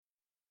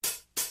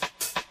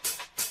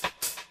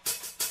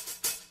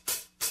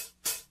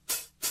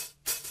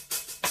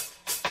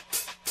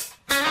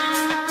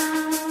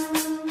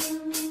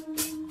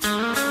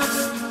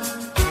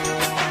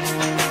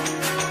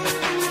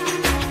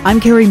I'm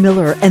Carrie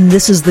Miller, and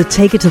this is the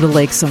Take It to the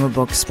Lake Summer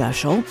Book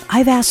Special.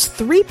 I've asked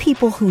 3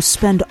 people who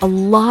spend a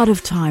lot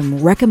of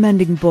time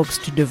recommending books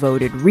to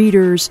devoted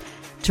readers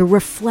to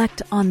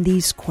reflect on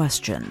these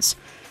questions.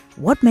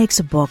 What makes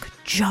a book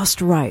just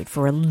right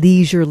for a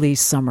leisurely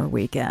summer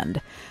weekend?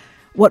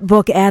 What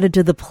book added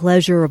to the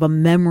pleasure of a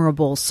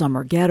memorable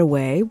summer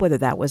getaway, whether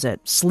that was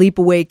at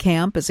sleepaway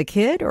camp as a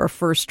kid or a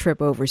first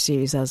trip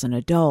overseas as an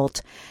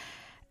adult?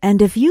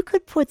 And if you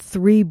could put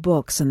 3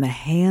 books in the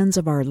hands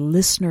of our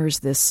listeners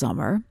this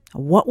summer,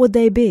 what would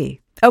they be?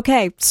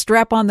 Okay,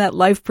 strap on that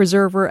life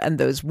preserver and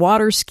those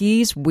water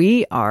skis.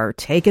 We are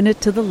taking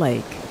it to the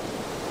lake.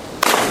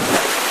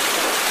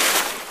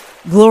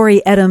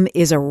 Glory Edim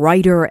is a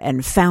writer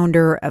and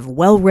founder of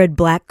Well Read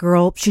Black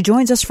Girl. She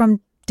joins us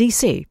from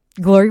D.C.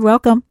 Glory,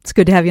 welcome. It's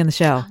good to have you on the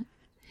show.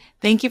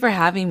 Thank you for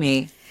having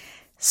me.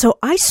 So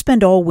I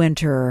spend all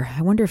winter,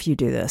 I wonder if you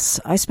do this,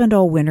 I spend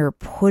all winter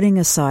putting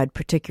aside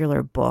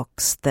particular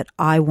books that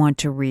I want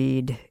to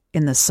read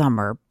in the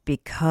summer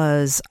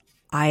because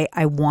I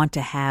want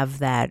to have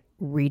that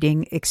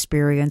reading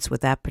experience with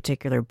that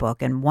particular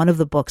book. And one of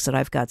the books that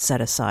I've got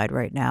set aside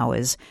right now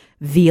is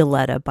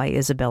Violetta by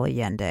Isabel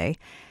Allende.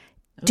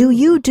 Do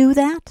you do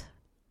that?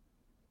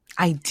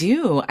 I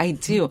do.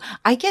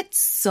 I get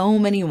so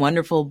many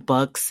wonderful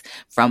books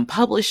from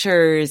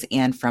publishers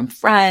and from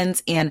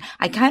friends, and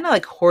I kind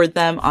of hoard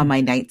them on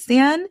my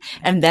nightstand.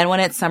 And then when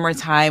it's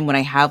summertime, when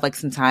I have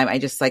some time, I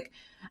just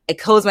I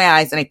close my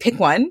eyes and I pick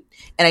one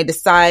and I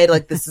decide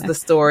this is the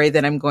story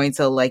that I'm going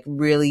to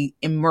really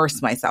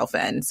immerse myself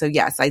in. So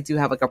yes, I do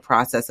have a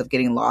process of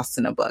getting lost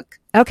in a book.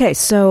 Okay.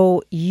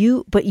 So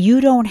you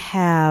don't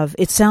have,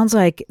 it sounds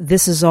like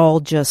this is all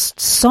just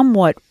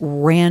somewhat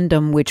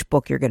random which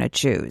book you're going to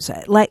choose.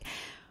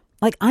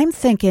 I'm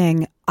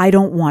thinking I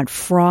don't want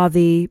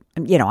frothy,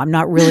 I'm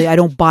not really, I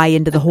don't buy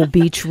into the whole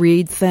beach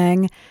read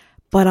thing,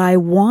 but I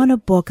want a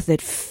book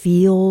that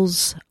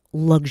feels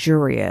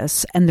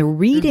luxurious and the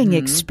reading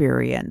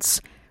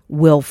experience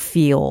will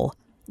feel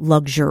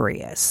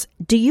luxurious.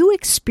 Do you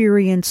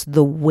experience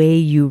the way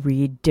you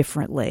read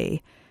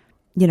differently,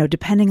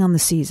 depending on the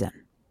season?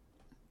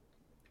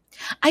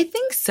 I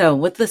think so.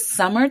 With the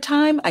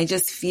summertime, I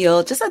just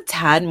feel just a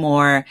tad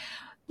more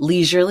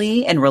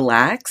leisurely and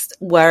relaxed.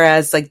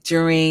 Whereas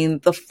during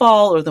the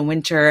fall or the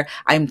winter,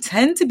 I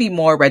tend to be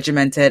more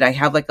regimented. I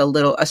have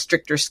a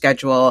stricter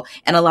schedule.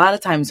 And a lot of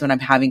times when I'm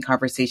having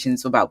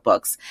conversations about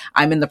books,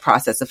 I'm in the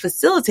process of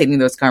facilitating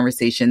those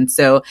conversations.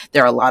 So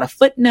there are a lot of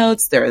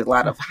footnotes. There are a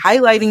lot of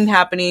highlighting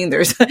happening.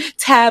 There's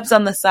tabs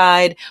on the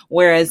side.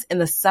 Whereas in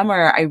the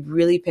summer, I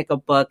really pick a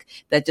book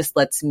that just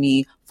lets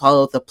me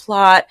follow the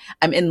plot.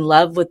 I'm in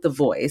love with the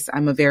voice.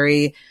 I'm a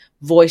very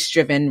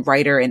voice-driven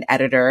writer and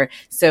editor.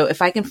 So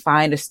if I can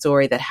find a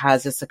story that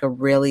has just a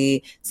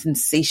really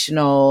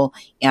sensational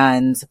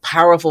and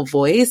powerful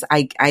voice,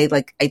 I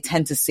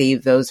tend to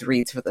save those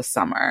reads for the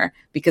summer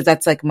because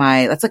that's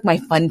my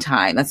fun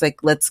time. That's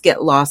let's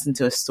get lost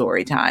into a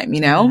story time,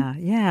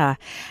 Yeah.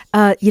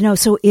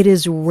 So it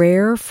is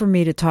rare for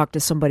me to talk to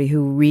somebody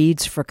who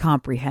reads for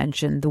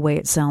comprehension the way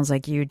it sounds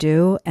like you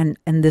do. And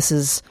this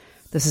is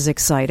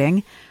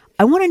exciting.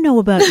 I want to know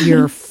about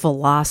your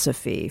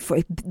philosophy.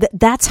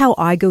 That's how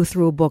I go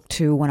through a book,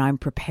 too, when I'm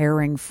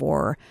preparing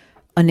for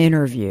an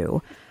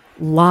interview.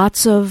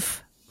 Lots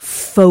of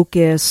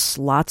focus,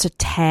 lots of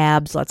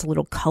tabs, lots of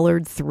little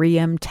colored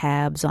 3M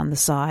tabs on the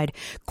side,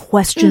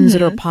 questions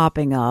that are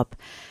popping up.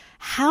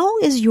 How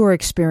is your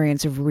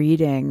experience of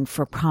reading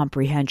for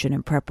comprehension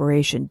and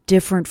preparation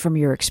different from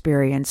your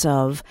experience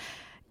of,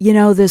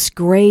 this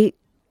great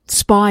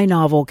spy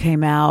novel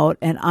came out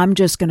and I'm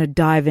just going to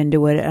dive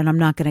into it and I'm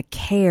not going to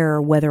care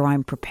whether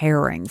I'm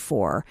preparing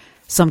for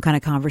some kind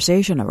of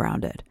conversation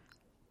around it?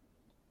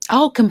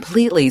 Oh,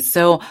 completely.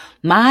 So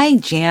my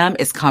jam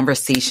is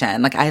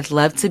conversation. I'd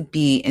love to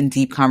be in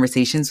deep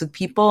conversations with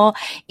people.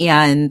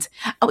 And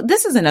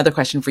this is another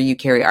question for you,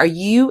 Carrie. Are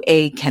you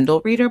a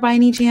Kindle reader by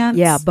any chance?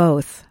 Yeah,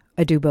 both.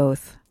 I do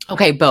both.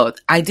 Okay, both.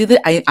 I'm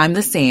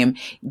the same.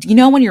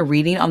 When you're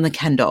reading on the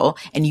Kindle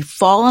and you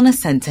fall on a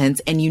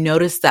sentence and you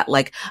notice that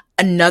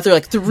another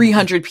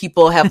 300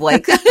 people have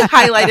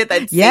highlighted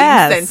that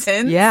same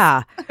sentence.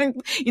 Yeah.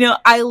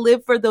 I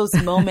live for those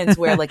moments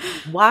where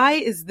why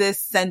is this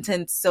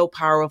sentence so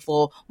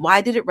powerful?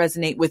 Why did it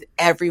resonate with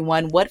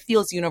everyone? What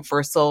feels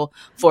universal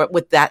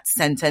with that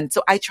sentence?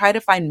 So I try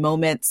to find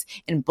moments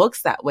in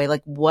books that way.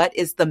 What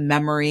is the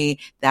memory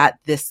that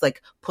this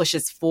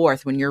pushes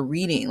forth when you're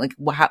reading?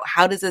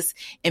 How does this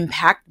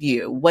impact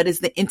you? What is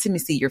the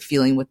intimacy you're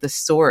feeling with the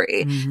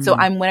story? So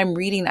when I'm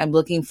reading, I'm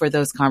looking for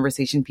those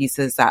conversation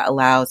pieces that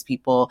allows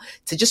people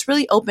to just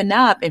really open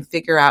up and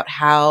figure out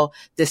how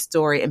this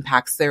story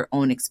impacts their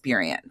own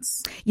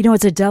experience.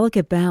 It's a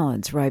delicate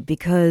balance, right?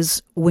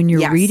 Because when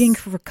you're reading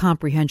for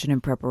comprehension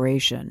and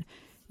preparation,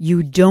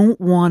 you don't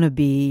want to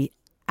be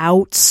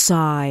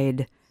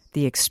outside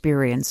the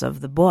experience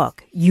of the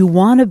book. You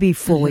want to be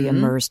fully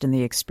immersed in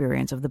the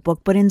experience of the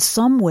book, but in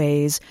some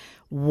ways,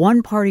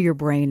 one part of your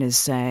brain is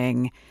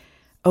saying,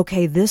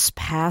 okay, this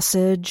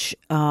passage,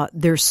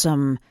 there's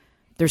some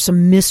there's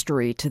some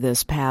mystery to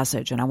this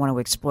passage, and I want to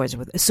explore it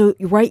with. So,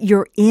 right,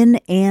 you're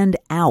in and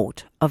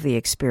out of the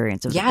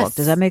experience of the book.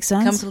 Does that make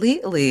sense?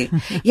 Completely.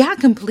 Yeah,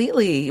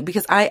 completely.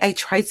 Because I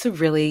tried to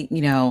really,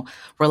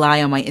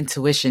 rely on my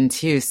intuition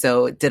too.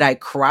 So did I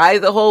cry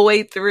the whole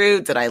way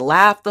through? Did I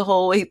laugh the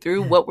whole way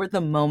through? What were the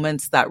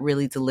moments that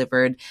really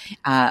delivered,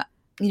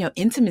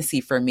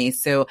 intimacy for me?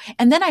 So,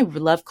 and then I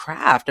love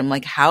craft. I'm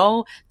like,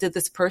 how did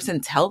this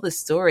person tell the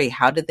story?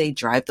 How did they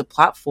drive the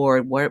plot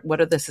forward?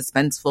 What are the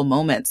suspenseful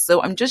moments?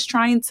 So I'm just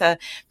trying to,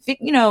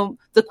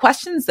 the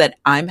questions that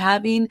I'm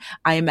having,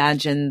 I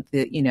imagine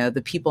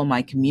the people in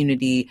my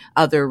community,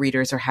 other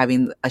readers are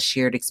having a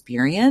shared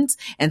experience.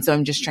 And so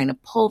I'm just trying to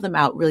pull them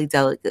out really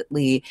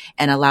delicately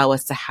and allow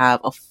us to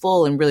have a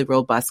full and really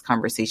robust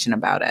conversation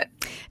about it.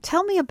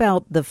 Tell me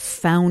about the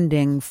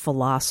founding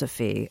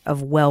philosophy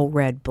of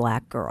Well-Read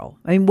Black Girl.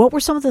 I mean, what were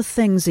some of the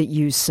things that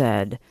you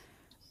said?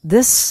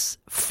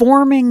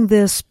 Forming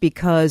this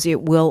because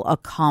it will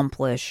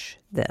accomplish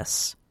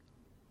this.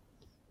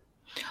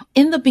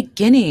 In the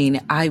beginning,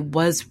 I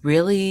was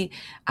really,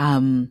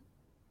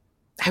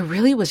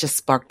 was just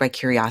sparked by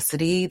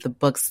curiosity. The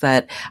books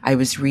that I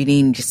was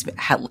reading just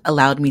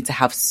allowed me to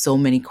have so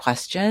many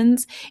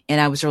questions, and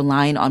I was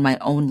relying on my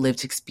own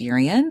lived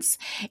experience.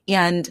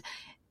 And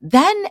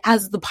then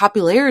as the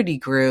popularity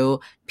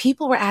grew,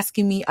 people were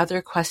asking me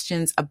other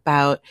questions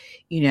about,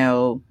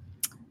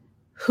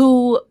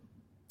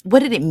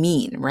 what did it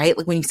mean, right?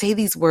 Like when you say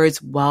these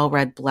words,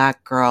 well-read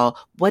Black girl,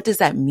 what does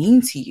that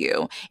mean to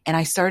you? And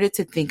I started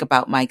to think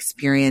about my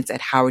experience at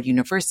Howard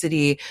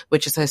University,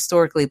 which is a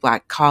historically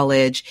Black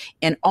college,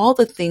 and all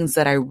the things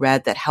that I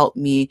read that helped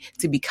me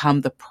to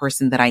become the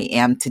person that I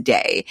am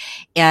today.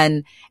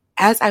 And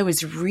as I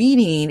was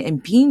reading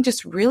and being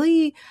just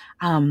really,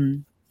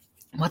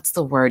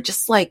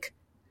 just like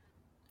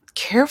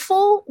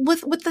careful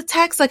with the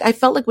text. Like I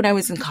felt like when I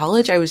was in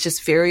college, I was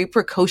just very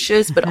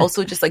precocious, but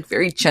also just like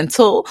very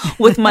gentle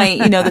with my,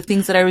 the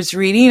things that I was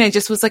reading. I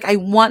just was like, I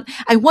want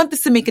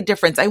this to make a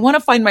difference. I want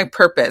to find my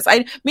purpose.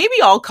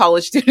 Maybe all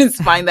college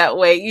students find that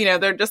way.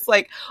 They're just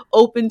like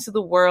open to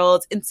the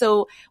world. And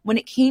so when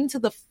it came to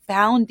the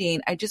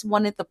founding, I just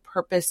wanted the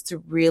purpose to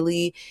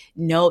really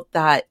note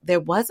that there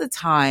was a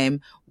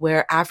time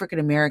where African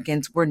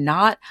Americans were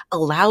not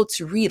allowed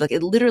to read. Like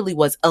it literally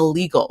was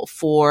illegal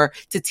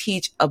to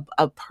teach a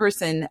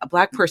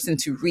Black person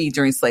to read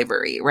during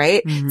slavery,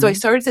 right? Mm-hmm. So I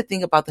started to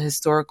think about the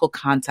historical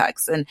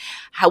context and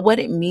what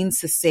it means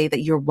to say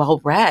that you're well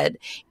read.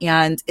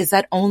 And is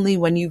that only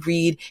when you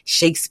read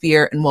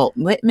Shakespeare and Walt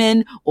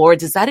Whitman, or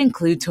does that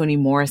include Toni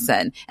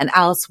Morrison and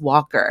Alice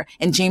Walker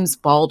and James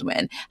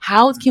Baldwin?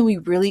 How can we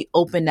really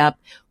open up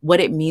what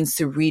it means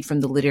to read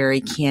from the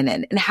literary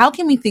canon? And how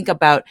can we think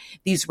about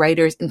these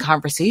writers in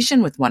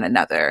conversation with one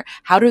another?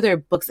 How do their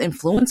books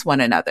influence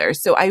one another?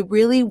 So I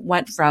really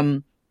went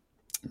from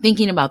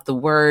thinking about the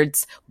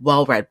words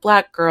well-read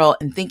Black girl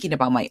and thinking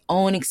about my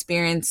own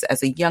experience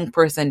as a young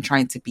person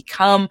trying to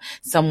become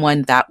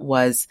someone that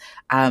was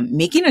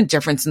making a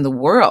difference in the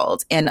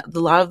world. And a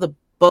lot of the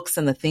books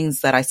and the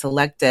things that I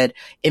selected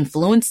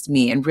influenced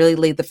me and really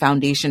laid the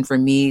foundation for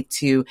me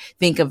to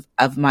think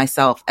of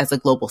myself as a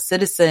global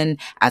citizen,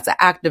 as an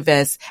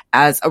activist,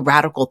 as a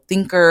radical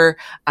thinker,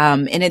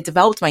 and it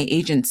developed my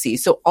agency.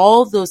 So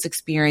all of those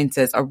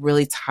experiences are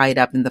really tied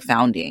up in the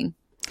founding.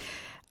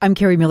 I'm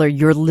Kerri Miller.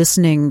 You're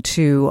listening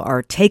to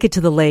our Take It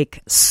to the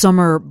Lake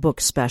summer book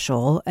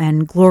special,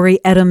 and Glory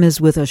Edim is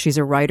with us. She's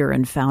a writer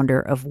and founder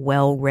of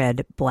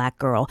Well-Read Black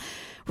Girl.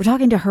 We're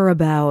talking to her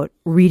about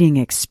reading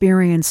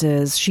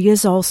experiences. She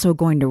is also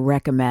going to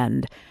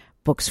recommend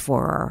books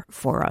for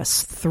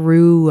us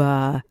through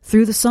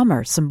the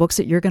summer, some books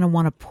that you're going to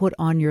want to put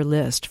on your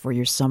list for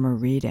your summer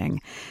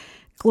reading.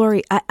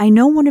 Glory, I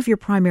know one of your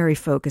primary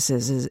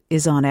focuses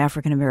is on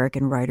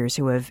African-American writers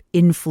who have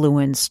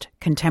influenced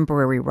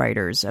contemporary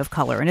writers of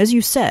color, and as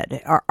you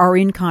said, are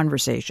in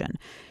conversation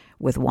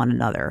with one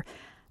another.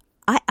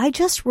 I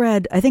just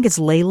read, I think it's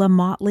Layla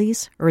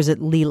Motley's, or is it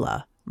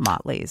Leela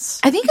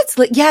Motley's? I think it's,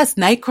 yes,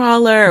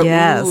 Nightcrawler.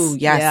 Yes. Ooh,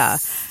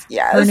 yes.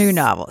 Yeah. Yes. Her new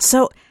novel.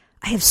 So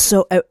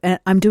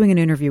I'm doing an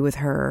interview with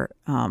her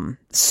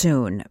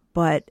soon,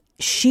 but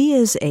she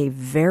is a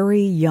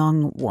very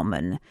young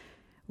woman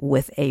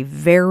with a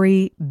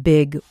very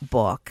big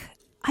book.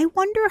 I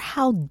wonder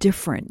how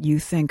different you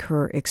think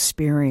her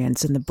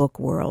experience in the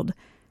book world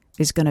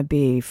is going to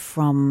be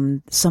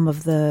from some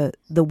of the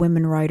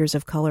women writers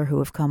of color who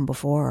have come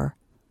before.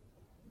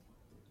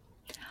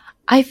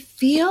 I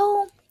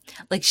feel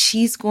like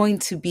she's going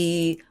to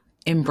be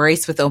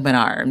embraced with open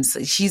arms.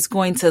 She's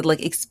going to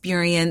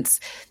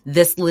experience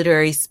this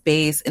literary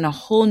space in a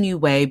whole new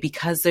way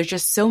because there's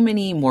just so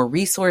many more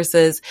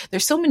resources.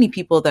 There's so many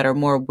people that are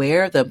more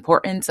aware of the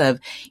importance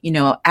of,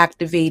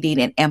 activating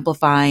and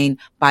amplifying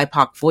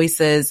BIPOC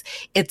voices.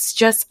 It's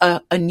just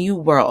a new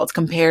world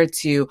compared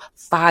to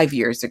 5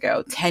 years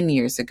ago, 10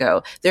 years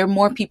ago. There are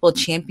more people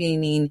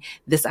championing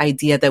this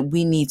idea that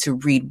we need to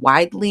read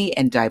widely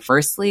and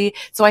diversely.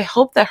 So I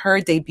hope that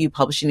her debut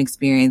publishing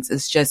experience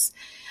is just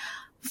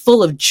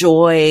full of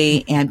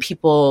joy and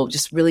people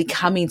just really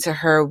coming to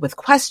her with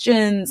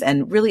questions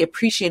and really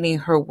appreciating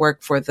her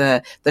work for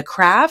the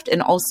craft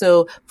and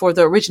also for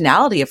the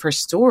originality of her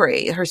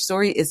story. Her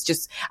story is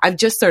just, I've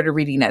just started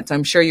reading it, so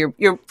I'm sure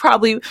you're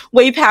probably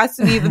way past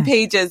me the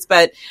pages,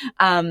 but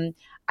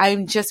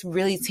I'm just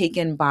really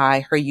taken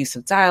by her use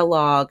of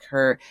dialogue,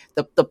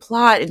 the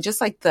plot, and just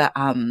like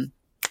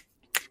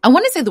I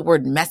want to say the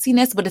word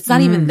messiness, but it's not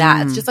even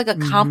that. It's just like a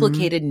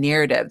complicated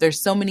narrative. There's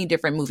so many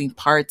different moving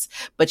parts,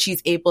 but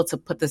she's able to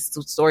put the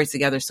stories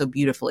together so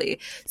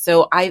beautifully.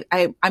 So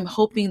I'm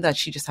hoping that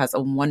she just has a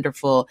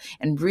wonderful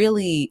and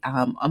really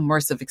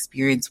immersive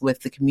experience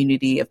with the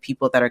community of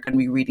people that are going to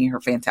be reading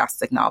her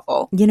fantastic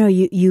novel. You know,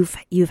 you've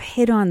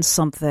hit on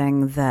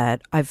something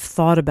that I've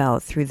thought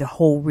about through the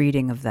whole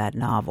reading of that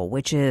novel,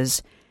 which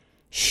is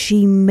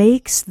she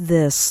makes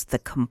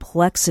the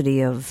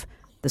complexity of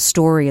the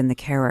story and the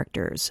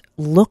characters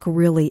look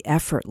really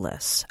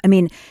effortless. I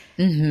mean,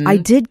 I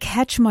did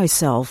catch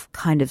myself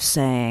kind of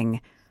saying,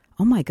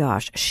 oh my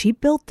gosh, she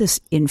built this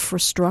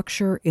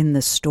infrastructure in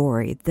the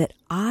story that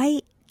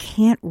I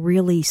can't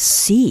really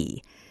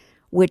see,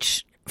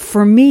 which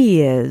for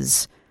me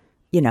is,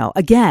 you know,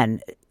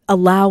 again,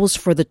 allows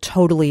for the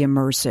totally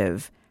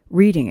immersive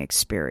reading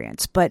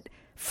experience. But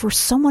for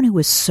someone who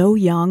was so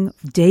young,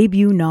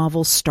 debut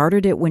novel,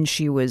 started it when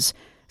she was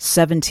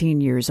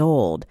 17 years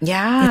old.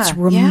 Yeah. It's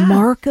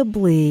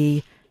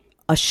remarkably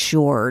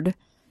assured,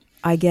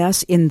 I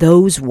guess, in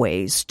those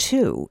ways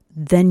too,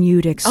 than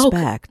you'd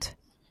expect.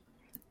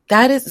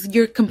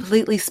 You're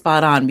completely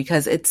spot on,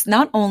 because it's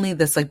not only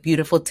this like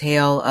beautiful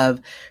tale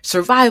of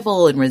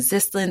survival and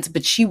resistance,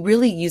 but she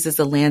really uses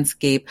the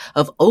landscape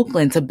of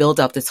Oakland to build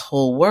up this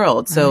whole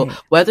world. So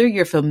whether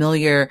you're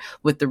familiar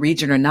with the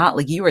region or not,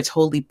 like you are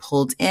totally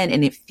pulled in,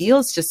 and it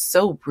feels just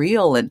so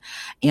real and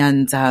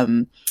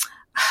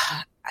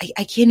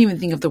I can't even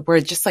think of the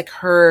word, just like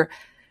her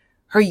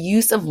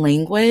use of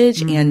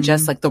language and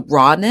just like the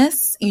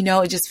rawness, you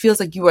know, it just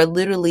feels like you are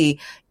literally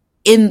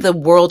in the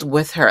world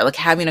with her, like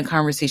having a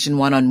conversation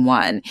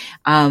one-on-one.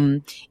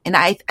 And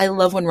I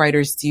love when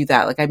writers do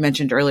that. Like I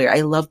mentioned earlier,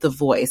 I love the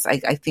voice. I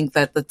think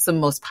that that's the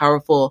most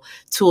powerful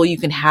tool you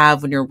can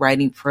have when you're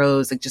writing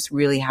prose, like just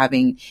really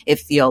having it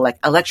feel like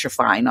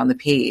electrifying on the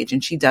page.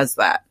 And she does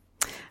that.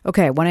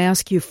 Okay, I want to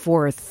ask you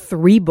for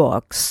 3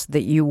 books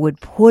that you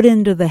would put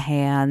into the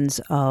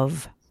hands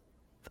of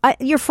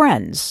your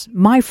friends,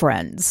 my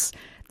friends,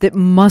 that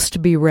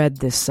must be read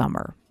this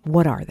summer.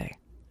 What are they?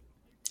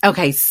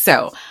 Okay,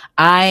 so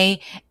I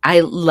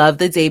love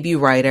the debut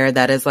writer.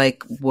 That is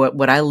like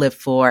what I live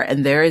for.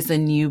 And there is a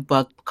new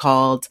book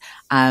called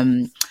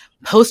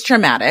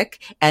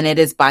Post-Traumatic, and it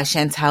is by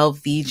Chantel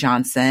V.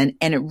 Johnson.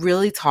 And it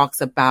really talks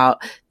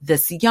about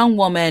this young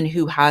woman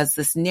who has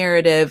this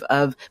narrative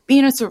of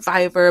being a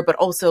survivor, but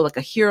also like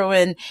a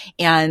heroine.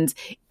 And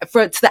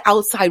to the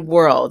outside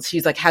world,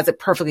 she's like, has it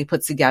perfectly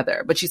put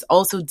together, but she's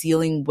also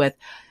dealing with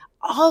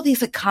all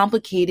these like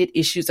complicated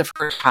issues of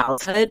her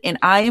childhood. And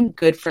I am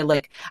good for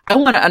like, I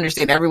want to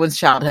understand everyone's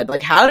childhood.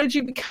 Like, how did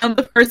you become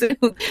the person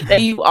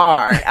that you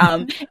are?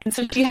 And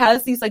so she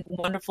has these like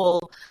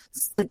wonderful,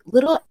 like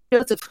little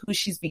episodes of who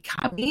she's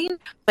becoming,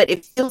 but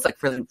it feels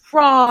like really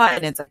raw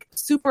and it's like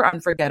super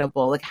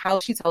unforgettable. Like how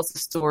she tells the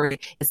story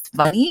is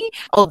funny,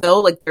 although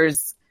like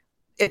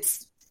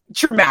it's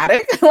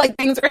traumatic, like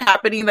things are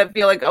happening that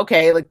feel like,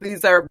 okay, like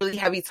these are really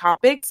heavy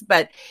topics,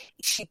 but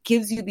she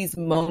gives you these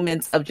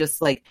moments of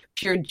just like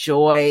pure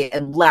joy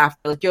and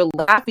laughter. Like you're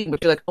laughing,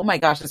 but you're like, oh my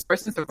gosh, this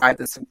person survived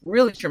this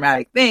really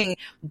traumatic thing.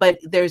 But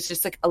there's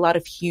just like a lot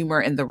of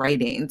humor in the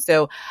writing.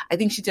 So I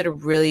think she did a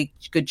really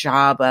good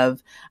job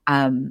of,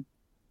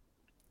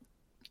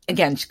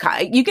 again,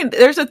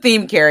 there's a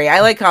theme, Carrie. I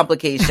like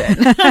complication.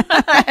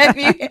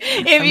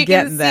 if you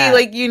can see, that.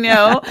 Like, you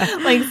know,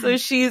 like, so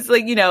she's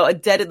like, you know,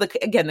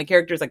 the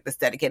character is like this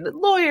dedicated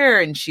lawyer,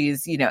 and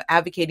she's, you know,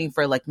 advocating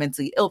for like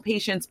mentally ill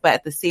patients, but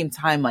at the same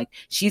time, like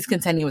she's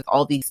contending with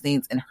all these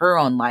things in her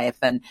own life.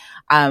 And,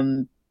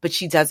 but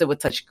she does it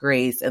with such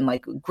grace and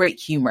like great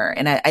humor.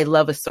 And I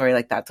love a story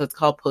like that. So it's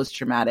called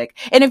Post-Traumatic.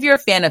 And if you're a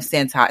fan of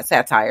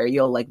satire,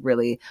 you'll like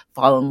really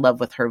fall in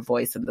love with her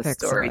voice in the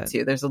story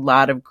too. There's a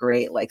lot of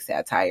great like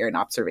satire and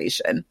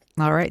observation.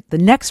 All right. The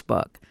next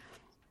book.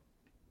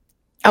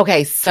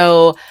 Okay.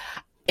 So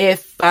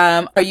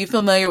are you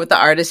familiar with the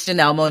artist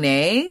Janelle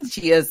Monáe?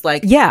 She is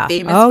like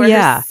famous for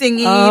her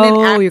singing and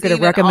acting. You're going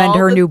to recommend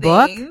her new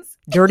book?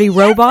 Dirty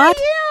Robot?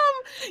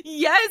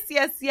 Yes.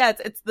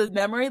 It's The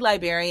Memory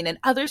Librarian and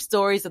Other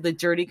Stories of the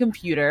Dirty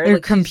Computer. Your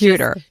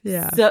computer.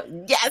 So,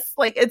 yes,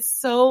 like it's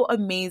so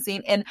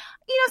amazing. And,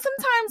 you know,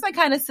 sometimes I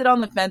kind of sit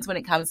on the fence when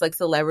it comes to like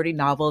celebrity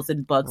novels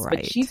and books,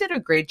 but she did a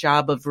great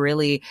job of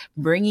really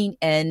bringing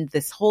in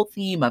this whole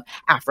theme of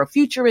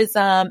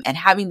Afrofuturism and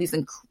having these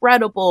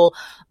incredible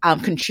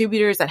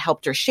contributors that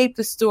helped her shape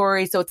the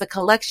story. So it's a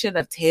collection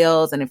of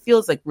tales and it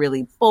feels like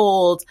really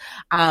bold.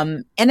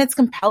 And it's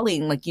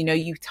compelling. Like, you know,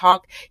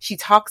 she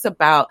talks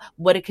about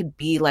what it could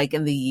be like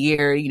in the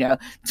year, you know,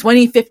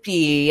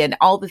 2050 and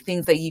all the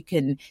things that you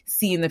can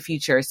see in the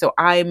future. So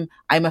I'm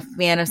a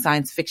fan of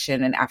science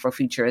fiction and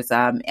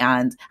Afrofuturism.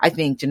 And I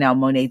think Janelle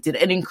Monáe did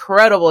an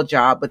incredible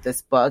job with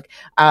this book.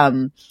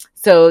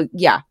 So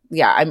yeah,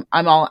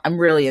 I'm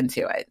really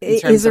into it.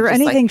 Is there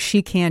anything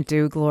she can't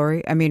do,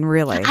 Glory? I mean,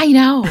 really? I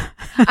know.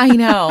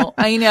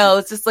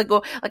 It's just like,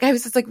 well, like I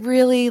was just like,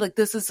 really, like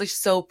this is like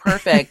so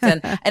perfect.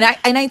 And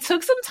I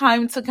took some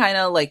time to kind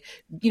of like,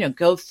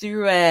 go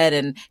through it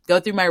and go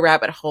through my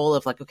rabbit hole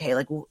of like, okay,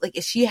 like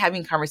is she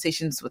having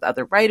conversations with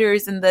other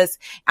writers in this?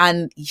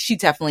 And she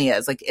definitely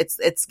is. Like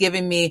it's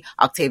giving me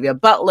Octavia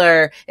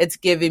Butler. It's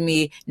giving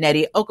me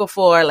Nnedi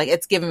Okorafor. Like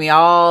it's giving me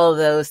all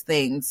those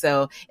things.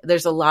 So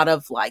there's a lot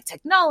of like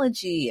technology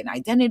and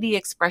identity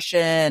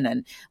expression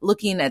and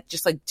looking at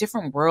just like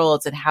different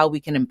worlds and how we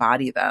can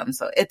embody them.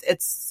 So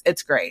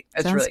it's great.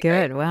 It's Sounds really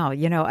good. Great. Wow.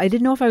 I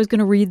didn't know if I was going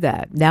to read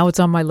that. Now it's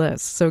on my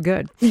list. So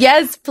good.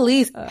 Yes,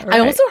 please. Right. I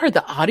also heard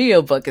the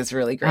audiobook is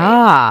really great.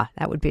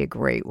 That would be a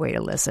great way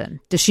to listen.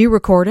 Does she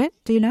record it?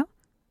 Do you know?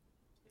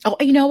 Oh,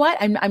 you know what?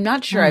 I'm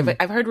not sure.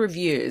 I've heard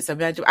reviews.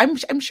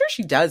 I'm sure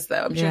she does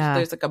though. I'm sure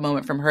there's like a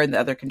moment from her and the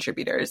other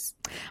contributors.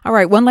 All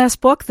right, one last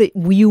book that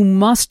you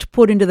must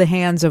put into the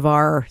hands of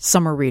our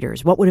summer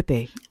readers. What would it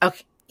be?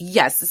 Okay.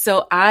 Yes.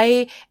 So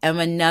I am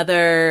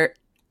another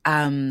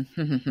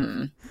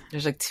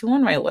there's like two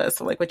on my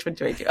list. I'm like, which one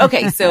do I do?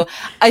 Okay, so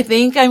I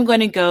think I'm going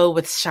to go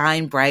with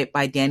Shine Bright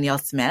by Danielle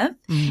Smith.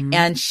 Mm-hmm.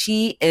 And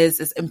she is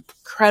this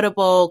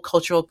incredible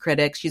cultural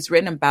critic. She's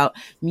written about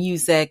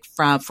music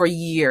for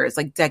years,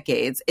 like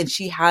decades. And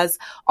she has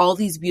all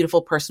these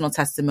beautiful personal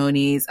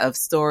testimonies of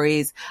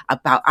stories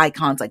about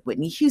icons like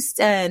Whitney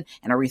Houston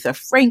and Aretha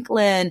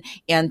Franklin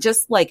and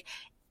just like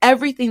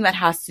everything that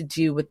has to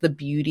do with the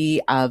beauty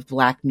of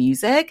Black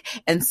music.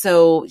 And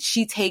so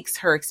she takes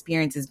her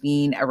experience as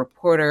being a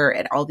reporter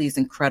at all these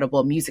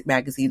incredible music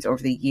magazines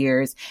over the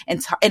years.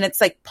 And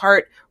it's like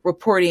part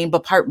reporting,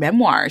 but part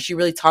memoir. She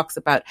really talks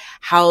about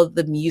how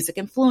the music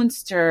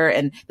influenced her.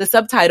 And the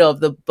subtitle of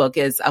the book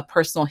is A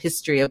Personal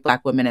History of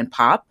Black Women in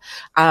Pop.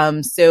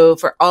 So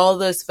for all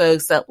those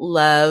folks that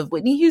love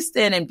Whitney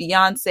Houston and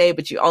Beyonce,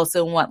 but you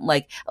also want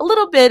like a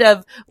little bit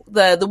of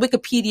the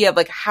Wikipedia of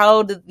like,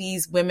 how did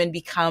these women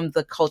become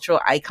the cultural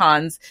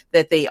icons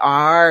that they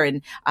are,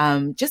 and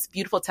just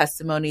beautiful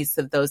testimonies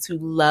of those who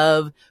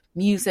love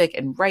music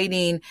and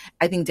writing.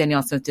 I think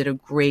Danielle Smith did a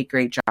great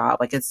job.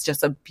 Like it's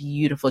just a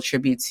beautiful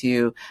tribute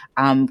to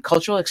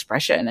cultural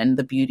expression and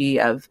the beauty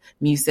of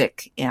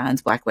music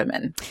and Black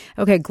women.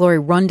 Okay, Glory,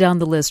 run down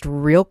the list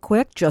real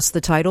quick, just the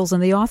titles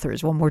and the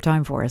authors one more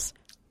time for us.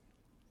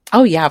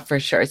 Oh, yeah, for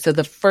sure. So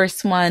the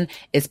first one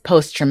is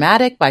Post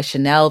Traumatic by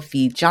Chanel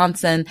V.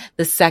 Johnson.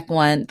 The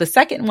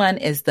second one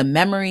is The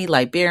Memory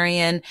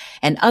Librarian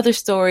and Other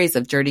Stories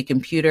of Dirty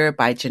Computer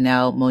by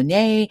Janelle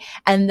Monáe.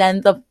 And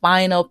then the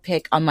final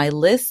pick on my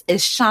list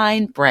is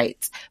Shine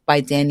Bright by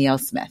Danielle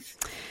Smith.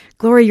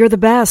 Glory, you're the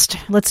best.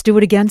 Let's do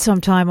it again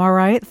sometime. All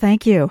right.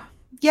 Thank you.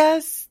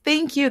 Yes,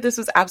 thank you. This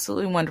was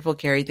absolutely wonderful,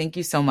 Carrie. Thank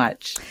you so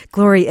much.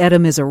 Glory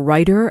Edim is a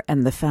writer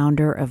and the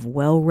founder of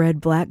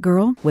Well-Read Black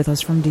Girl, with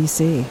us from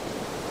D.C.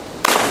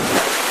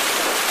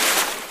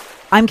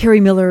 I'm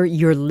Carrie Miller.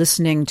 You're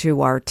listening to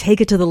our Take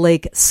It to the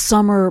Lake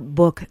summer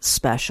book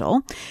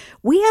special.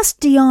 We asked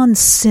Dion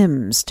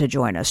Sims to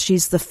join us.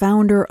 She's the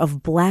founder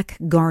of Black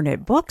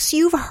Garnet Books.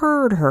 You've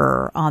heard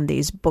her on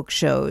these book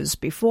shows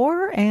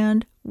before,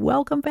 and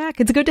welcome back.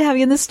 It's good to have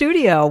you in the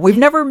studio. We've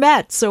never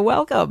met, so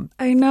welcome.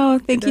 I know.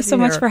 Thank you so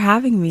much for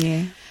having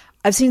me.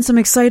 I've seen some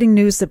exciting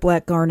news that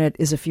Black Garnet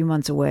is a few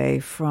months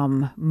away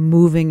from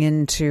moving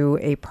into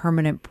a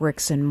permanent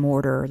bricks and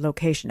mortar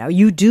location. Now,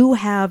 you do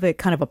have a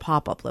kind of a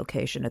pop-up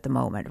location at the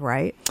moment,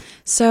 right?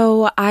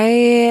 So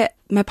my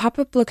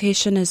pop-up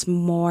location is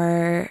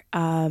more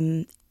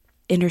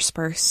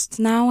interspersed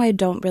now. I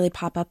don't really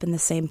pop up in the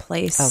same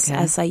place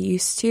as I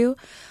used to.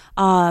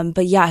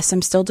 But yes,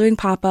 I'm still doing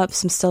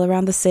pop-ups. I'm still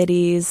around the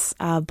cities,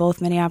 both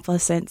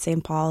Minneapolis and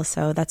St. Paul.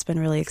 So that's been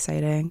really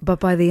exciting. But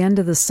by the end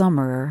of the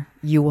summer,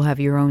 you will have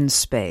your own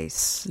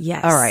space.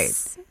 Yes. All right.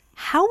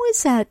 How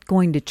is that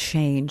going to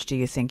change, do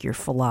you think, your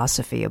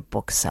philosophy of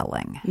book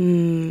selling?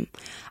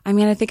 I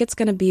mean, I think it's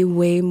going to be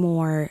way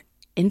more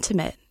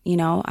intimate. You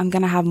know, I'm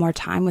going to have more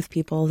time with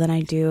people than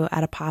I do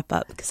at a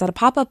pop-up. Because at a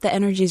pop-up, the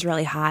energy is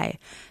really high.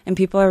 And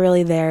people are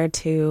really there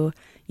to,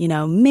 you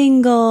know,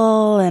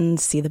 mingle and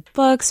see the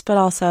books, but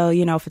also,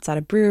 you know, if it's at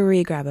a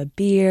brewery, grab a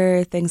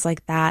beer, things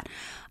like that.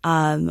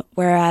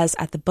 Whereas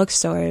at the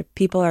bookstore,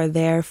 people are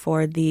there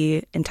for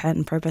the intent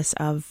and purpose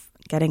of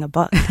getting a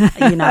book,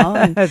 you know?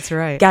 And that's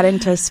right. Getting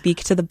to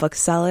speak to the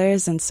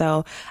booksellers. And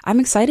so I'm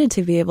excited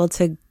to be able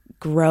to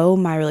grow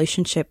my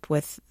relationship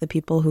with the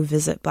people who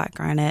visit Black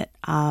Garnet.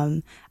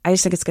 I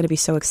just think it's going to be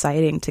so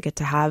exciting to get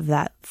to have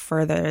that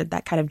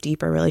kind of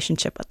deeper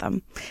relationship with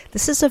them.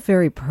 This is a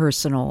very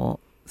personal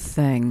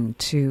thing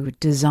to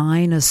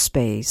design a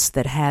space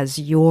that has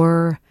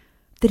that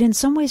in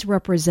some ways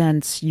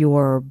represents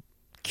your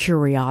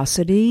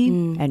curiosity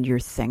and your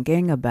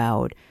thinking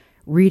about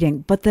reading,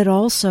 but that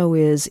also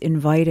is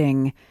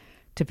inviting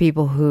to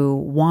people who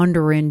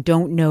wander in,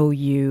 don't know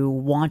you,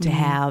 want to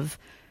have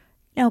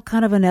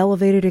kind of an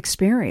elevated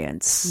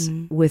experience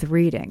with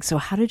reading. So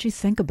how did you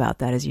think about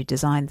that as you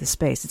designed the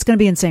space? It's going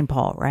to be in St.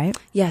 Paul, right?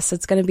 Yes,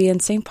 it's going to be in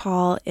St.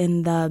 Paul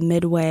in the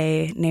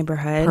Midway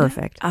neighborhood.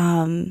 Perfect.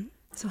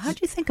 So how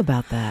did you think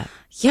about that?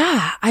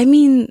 Yeah, I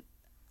mean,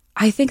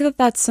 I think that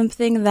that's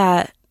something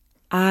that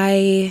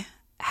I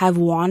have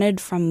wanted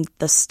from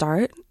the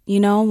start.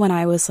 When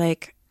I was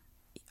like,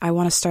 I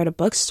want to start a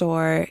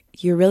bookstore,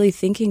 you're really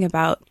thinking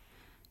about,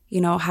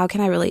 how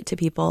can I relate to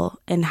people,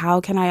 and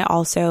how can I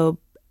also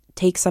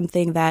take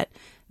something that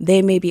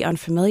they may be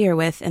unfamiliar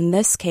with. In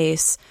this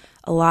case,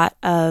 a lot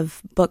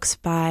of books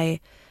by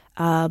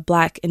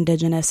Black,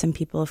 Indigenous, and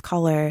people of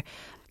color.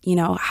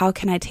 How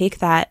can I take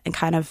that and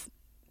kind of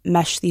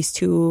mesh these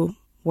two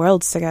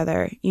worlds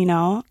together?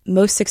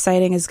 Most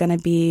exciting is going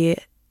to be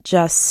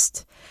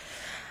just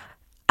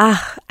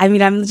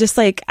I'm just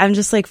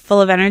like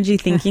full of energy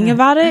thinking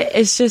about it.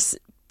 It's just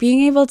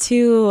being able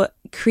to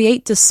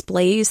create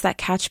displays that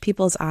catch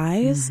people's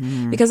eyes,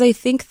 because I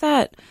think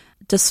that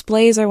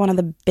displays are one of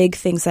the big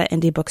things that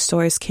indie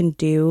bookstores can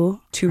do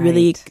to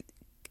really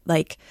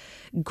like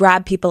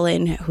grab people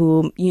in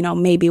who,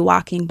 may be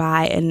walking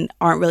by and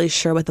aren't really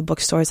sure what the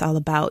bookstore is all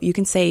about. You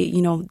can say,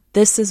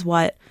 this is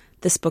what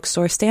this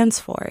bookstore stands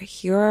for.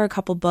 Here are a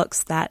couple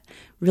books that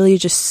really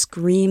just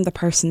scream the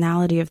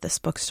personality of this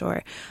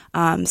bookstore.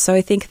 So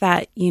I think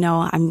that,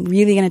 I'm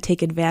really going to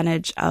take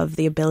advantage of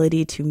the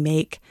ability to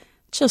make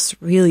just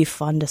really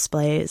fun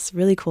displays,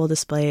 really cool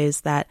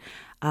displays that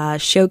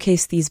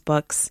showcase these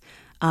books,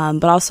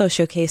 but also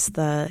showcase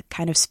the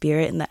kind of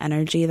spirit and the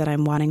energy that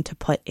I'm wanting to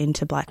put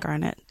into Black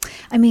Garnet.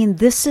 I mean,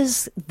 this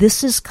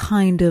is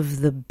kind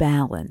of the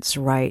balance,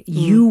 right?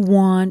 You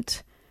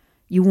want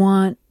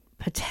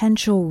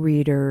potential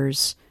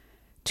readers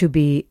to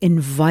be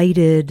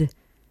invited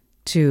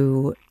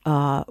to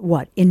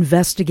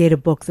investigate a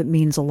book that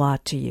means a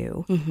lot to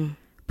you.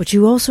 But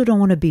you also don't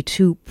want to be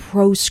too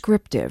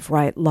proscriptive,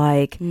 right?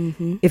 Like,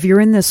 if you're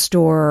in this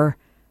store,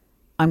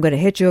 I'm going to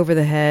hit you over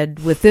the head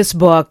with this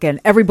book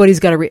and everybody's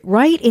got to read,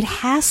 right? It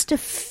has to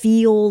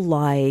feel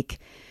like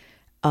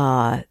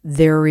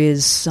there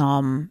is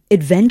some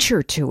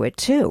adventure to it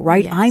too,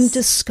 right? Yes. I'm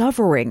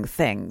discovering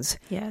things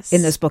Yes.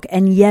 in this book,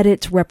 and yet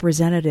it's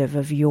representative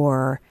of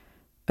your,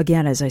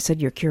 again, as I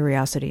said, your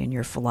curiosity and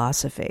your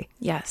philosophy.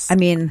 Yes. I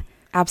mean,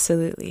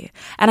 absolutely.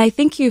 And I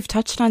think you've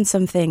touched on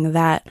something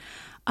that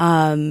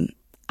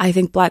I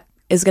think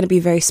is going to be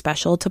very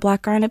special to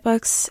Black Garnet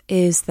Books,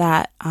 is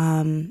that,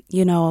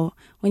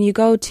 when you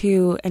go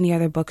to any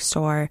other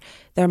bookstore,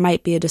 there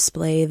might be a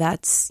display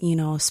that's,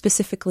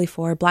 specifically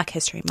for Black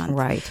History Month.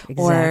 right,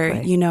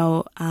 exactly.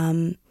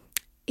 Or,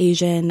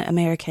 Asian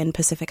American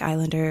Pacific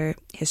Islander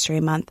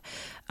History Month.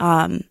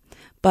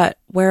 But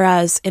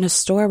whereas in a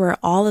store where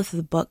all of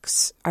the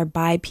books are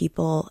by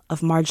people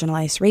of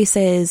marginalized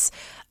races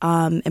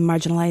and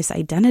marginalized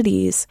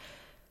identities,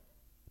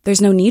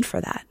 there's no need for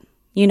that,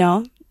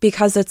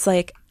 because it's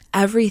like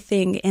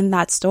everything in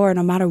that store,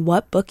 no matter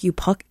what book you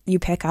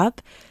pick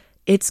up,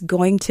 it's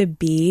going to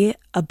be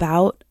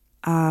about,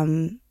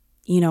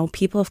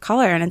 people of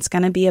color, and it's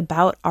going to be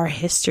about our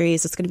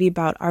histories. It's going to be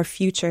about our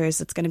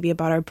futures. It's going to be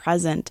about our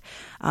present,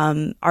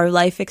 our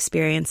life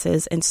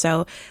experiences. And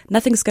so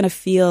nothing's going to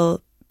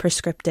feel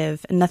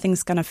prescriptive, and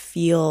nothing's going to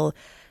feel,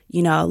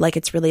 like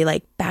it's really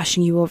like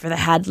bashing you over the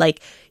head.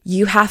 Like,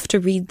 you have to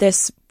read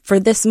this for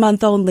this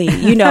month only.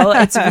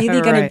 It's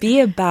really going to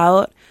be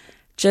about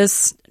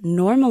just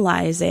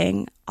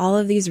normalizing all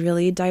of these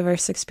really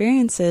diverse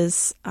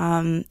experiences,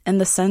 in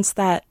the sense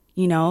that,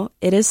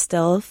 it is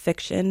still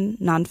fiction,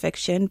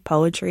 nonfiction,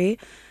 poetry,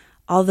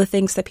 all the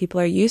things that people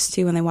are used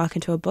to when they walk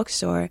into a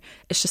bookstore.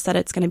 It's just that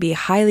it's going to be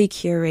highly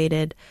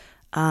curated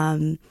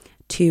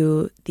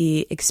to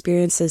the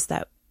experiences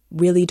that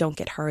really don't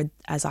get heard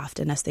as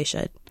often as they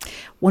should.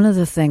 One of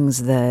the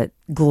things that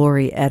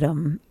Glory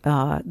Edom,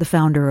 the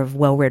founder of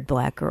Well Read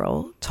Black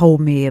Girl, told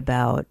me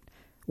about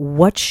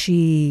what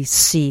she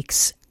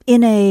seeks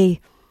in a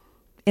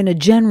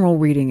general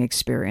reading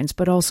experience,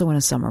 but also in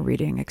a summer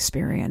reading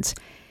experience,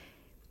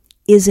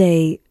 is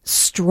a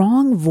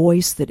strong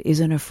voice that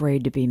isn't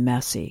afraid to be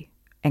messy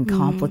and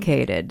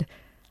complicated.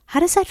 How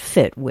does that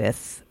fit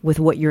with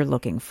what you're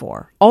looking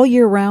for all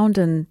year round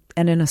and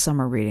in a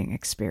summer reading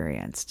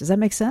experience? Does that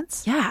make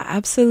sense? Yeah,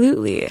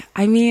 absolutely.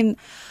 I mean,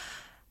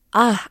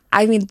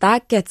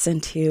 that gets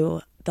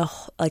into a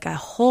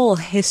whole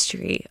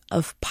history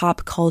of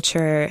pop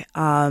culture,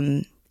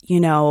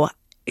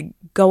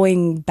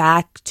 going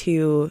back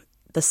to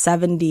the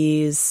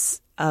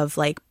 70s of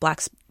like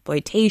Black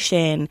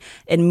exploitation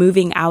and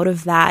moving out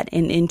of that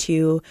and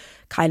into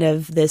kind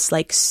of this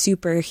like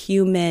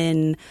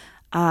superhuman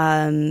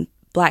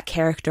Black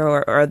character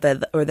or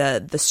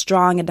the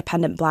strong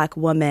independent Black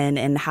woman,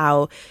 and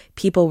how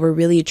people were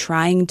really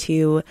trying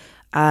to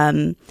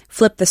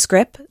flip the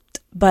script,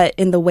 but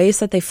in the ways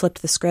that they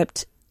flipped the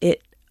script,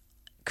 it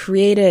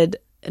created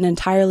an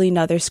entirely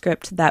another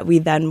script that we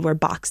then were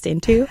boxed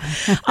into.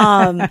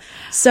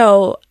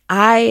 So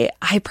I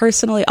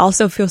personally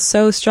also feel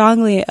so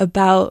strongly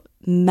about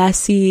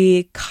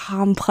messy,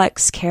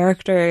 complex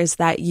characters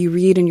that you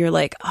read and you're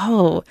like,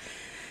 oh,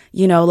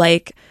 you know,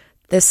 like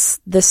this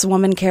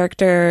woman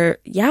character,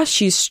 yeah,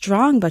 she's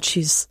strong, but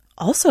she's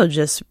also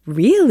just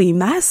really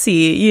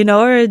messy, you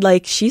know, or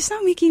like she's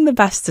not making the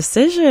best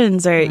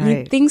decisions,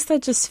 or things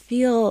that just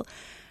feel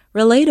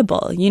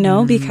relatable, you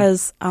know,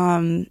 because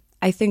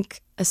I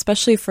think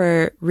especially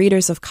for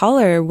readers of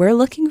color, we're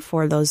looking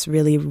for those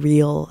really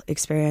real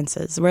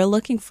experiences. We're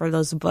looking for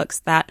those books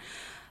that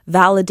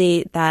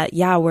validate that,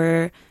 yeah,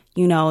 we're,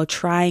 you know,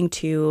 trying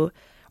to,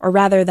 or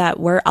rather that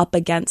we're up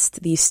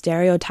against these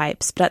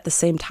stereotypes, but at the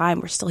same time,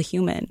 we're still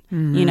human,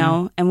 you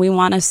know, and we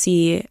want to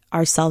see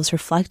ourselves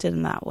reflected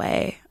in that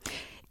way.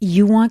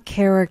 You want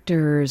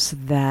characters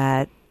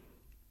that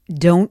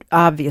don't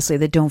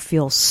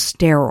feel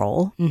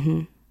sterile,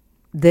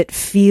 that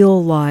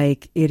feel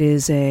like it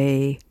is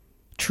a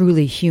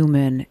truly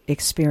human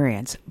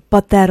experience,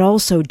 but that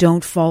also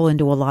don't fall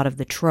into a lot of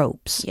the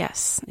tropes.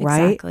 Yes,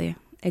 right?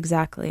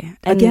 Exactly.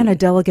 And again, a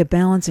delicate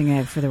balancing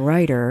act for the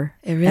writer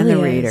and the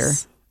reader.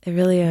 It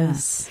really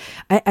is.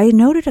 I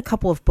noted a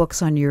couple of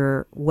books on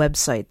your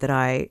website that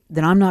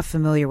I'm not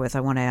familiar with. I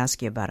want to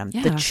ask you about them.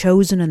 Yeah. The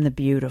Chosen and the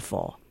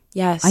Beautiful.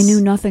 Yes. I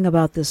knew nothing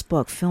about this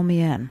book. Fill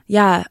me in.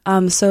 Yeah.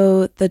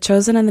 So The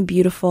Chosen and the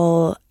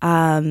Beautiful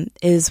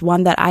is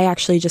one that I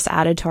actually just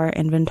added to our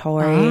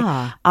inventory.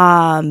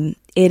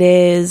 It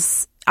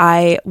is,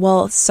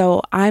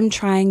 so I'm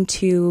trying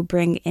to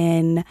bring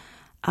in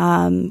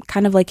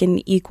kind of like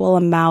an equal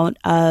amount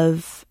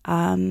of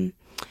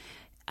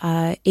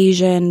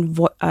Asian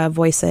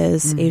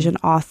voices, Asian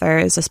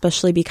authors,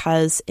 especially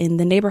because in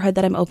the neighborhood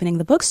that I'm opening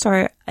the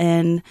bookstore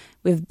in,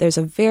 there's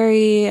a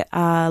very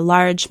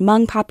large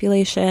Hmong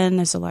population,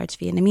 there's a large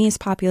Vietnamese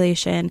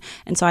population,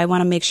 and so I want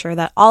to make sure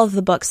that all of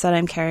the books that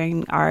I'm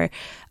carrying are,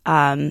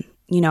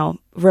 you know,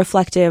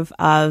 reflective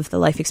of the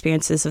life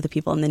experiences of the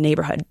people in the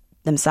neighborhood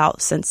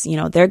themselves, since, you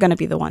know, they're going to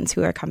be the ones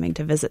who are coming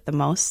to visit the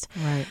most.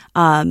 Right.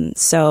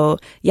 So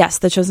yes,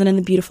 The Chosen and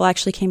the Beautiful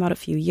actually came out a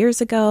few years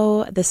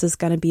ago. This is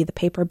going to be the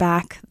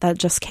paperback that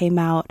just came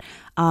out.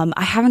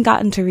 I haven't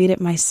gotten to read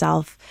it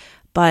myself,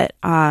 but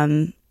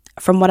from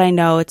what I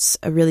know, it's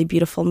a really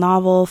beautiful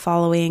novel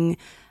following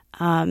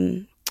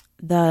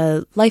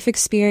the life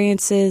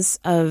experiences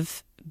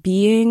of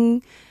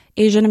being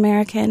Asian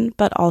American,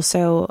 but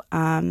also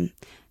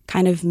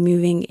kind of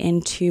moving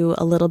into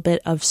a little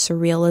bit of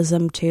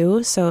surrealism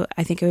too. So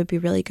I think it would be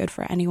really good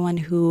for anyone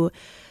who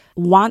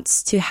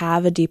wants to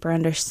have a deeper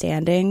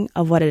understanding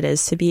of what it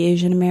is to be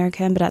Asian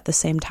American, but at the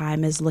same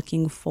time is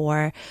looking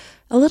for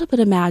a little bit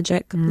of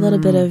magic, a little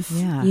bit of,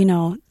 you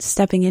know,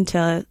 stepping into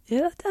a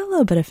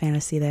little bit of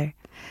fantasy there.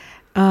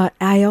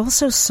 I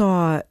also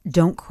saw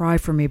Don't Cry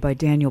for Me by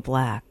Daniel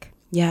Black.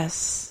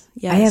 Yes.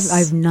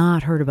 I've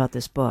not heard about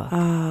this book.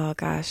 Oh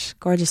gosh,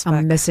 gorgeous book.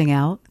 I'm missing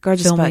out.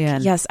 Gorgeous Fill book. me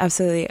in. Yes,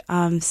 absolutely.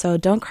 So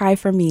Don't Cry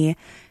for Me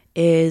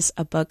is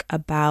a book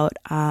about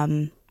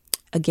a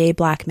gay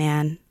Black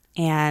man,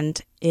 and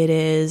it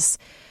is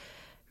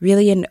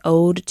really an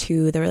ode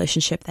to the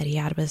relationship that he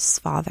had with his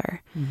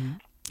father.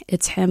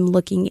 It's him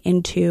looking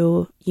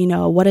into, you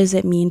know, what does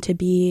it mean to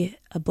be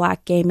a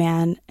Black gay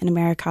man in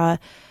America,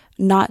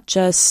 not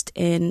just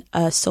in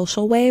a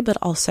social way, but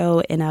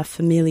also in a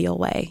familial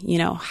way. You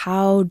know,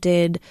 how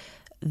did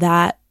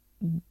that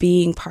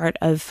being part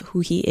of who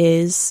he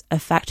is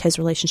affect his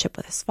relationship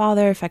with his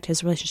father, affect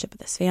his relationship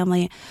with his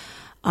family?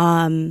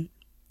 You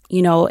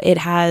know, it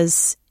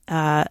has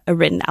a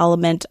written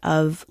element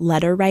of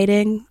letter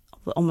writing,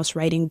 almost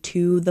writing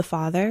to the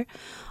father.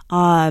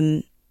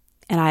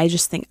 And I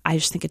just think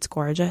it's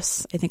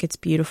gorgeous. I think it's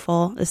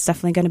beautiful. It's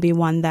definitely going to be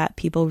one that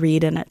people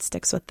read and it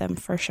sticks with them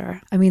for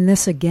sure. I mean,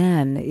 this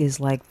again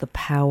is like the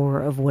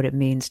power of what it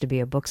means to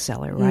be a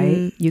bookseller,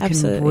 right? You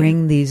absolutely. Can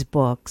bring these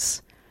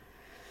books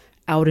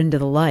out into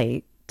the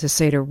light to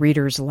say to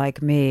readers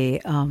like me,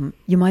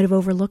 you might have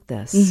overlooked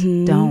this.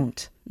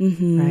 Don't.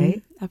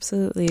 Right?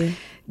 Absolutely.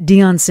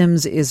 Dion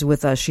Sims is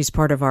with us. She's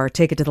part of our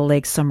Take It to the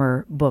Lake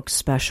Summer Book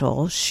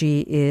Special.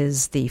 She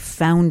is the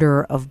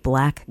founder of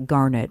Black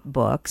Garnet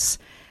Books,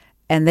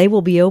 and they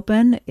will be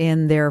open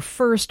in their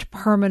first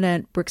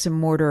permanent bricks and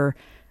mortar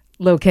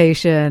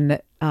location,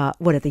 at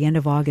the end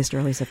of August,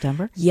 early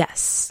September?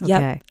 Yes. Okay.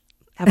 Yep.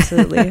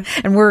 Absolutely.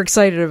 And we're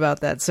excited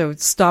about that, so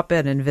stop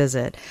in and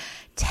visit.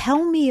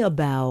 Tell me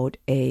about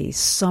a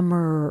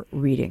summer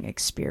reading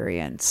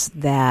experience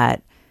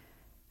that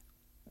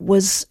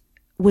was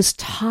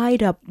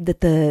tied up,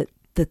 that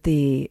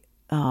the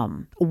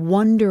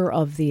wonder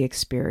of the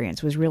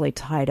experience was really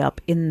tied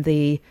up in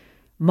the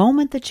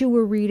moment that you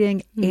were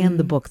reading and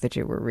the book that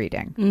you were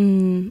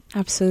reading.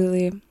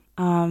 Absolutely.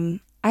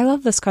 I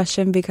love this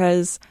question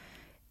because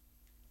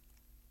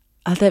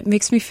that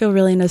makes me feel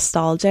really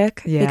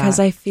nostalgic. Yeah. Because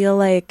I feel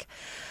like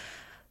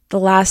the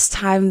last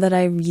time that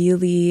I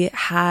really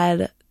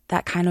had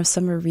that kind of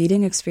summer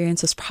reading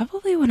experience was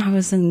probably when I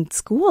was in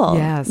school.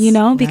 Yes, you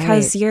know,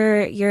 because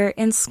right. you're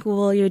in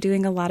school, you're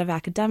doing a lot of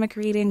academic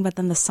reading, but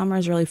then the summer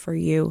is really for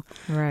you.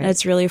 Right. And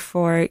it's really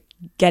for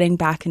getting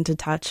back into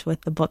touch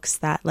with the books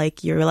that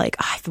like you're like,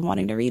 oh, I've been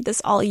wanting to read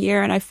this all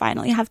year and I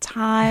finally have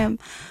time.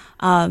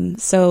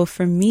 So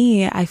for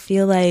me, I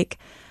feel like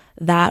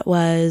that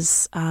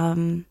was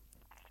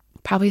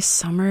probably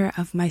summer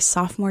of my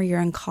sophomore year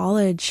in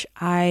college.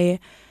 I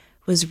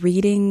was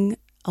reading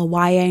a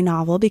YA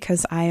novel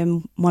because I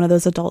am one of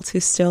those adults who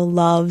still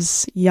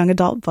loves young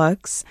adult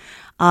books,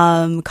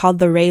 called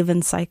The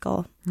Raven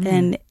Cycle.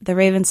 And The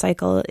Raven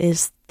Cycle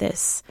is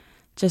this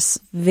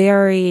just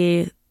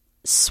very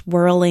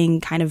swirling,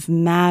 kind of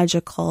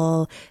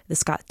magical.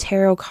 It's got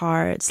tarot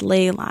cards,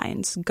 ley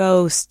lines,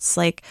 ghosts,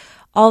 like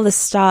all this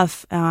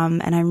stuff.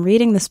 And I'm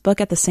reading this book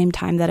at the same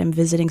time that I'm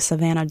visiting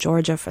Savannah,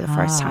 Georgia for the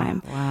first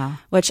time. Wow.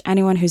 Which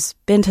anyone who's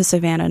been to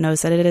Savannah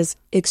knows that it is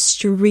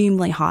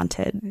extremely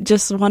haunted.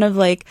 Just one of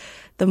like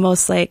the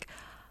most like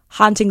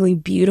hauntingly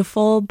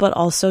beautiful, but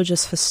also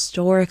just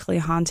historically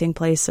haunting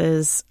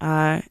places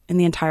in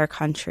the entire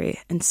country.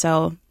 And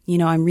so, you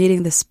know, I'm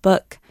reading this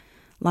book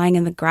lying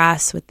in the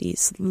grass with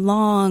these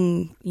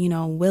long, you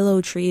know, willow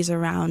trees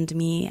around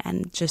me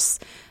and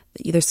just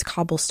there's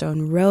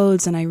cobblestone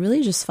roads. And I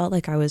really just felt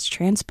like I was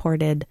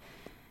transported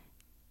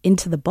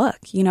into the book.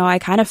 You know, I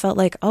kind of felt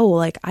like, oh,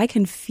 like I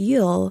can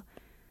feel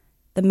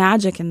the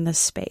magic in this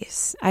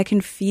space. I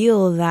can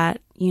feel that,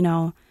 you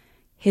know,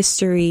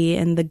 history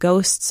and the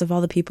ghosts of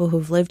all the people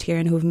who've lived here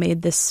and who've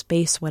made this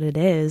space what it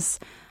is.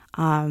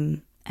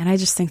 And I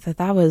just think that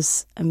that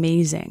was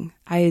amazing.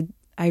 I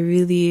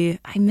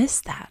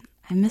miss that.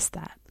 I miss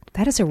that.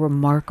 That is a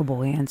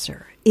remarkable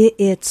answer. I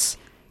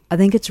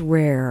think it's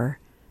rare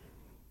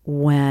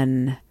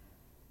when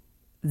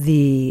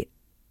the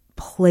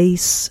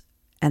place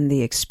and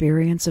the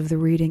experience of the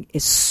reading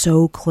is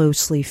so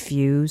closely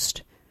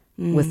fused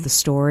with the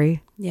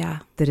story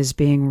that is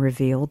being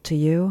revealed to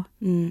you.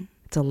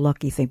 It's a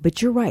lucky thing.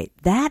 But you're right.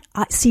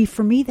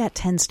 For me, that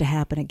tends to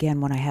happen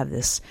again when I have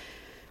this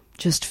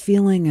just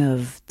feeling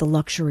of the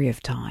luxury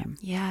of time.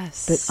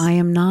 Yes. That I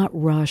am not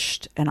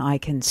rushed and I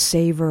can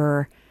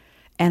savor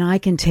and I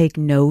can take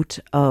note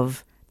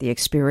of the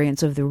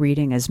experience of the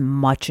reading as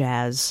much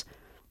as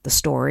the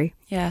story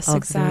of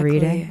the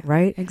reading,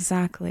 right?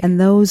 Exactly. And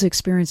those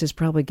experiences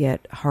probably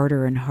get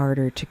harder and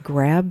harder to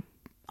grab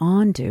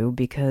onto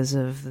because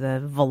of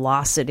the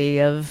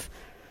velocity of,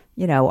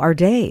 you know, our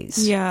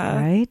days. Yeah.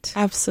 Right?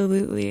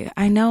 Absolutely.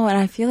 I know. And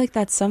I feel like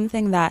that's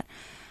something that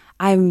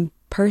I'm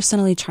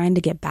personally trying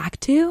to get back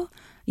to,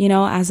 you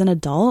know, as an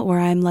adult, where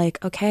I'm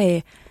like,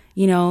 okay,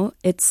 you know,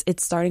 it's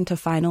starting to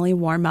finally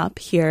warm up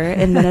here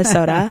in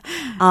Minnesota.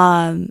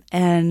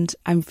 And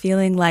I'm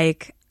feeling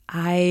like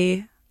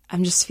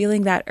I'm just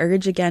feeling that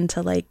urge again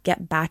to like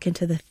get back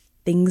into the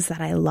things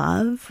that I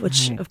love,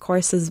 which of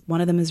course is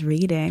one of them is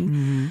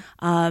reading.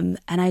 And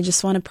I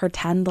just want to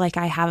pretend like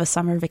I have a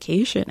summer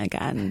vacation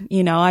again.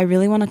 You know, I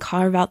really want to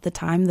carve out the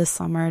time this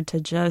summer to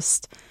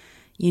just,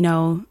 you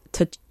know,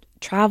 to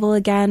travel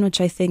again, which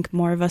I think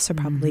more of us are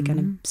probably going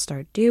to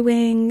start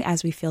doing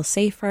as we feel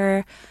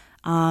safer.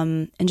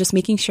 And just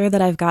making sure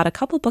that I've got a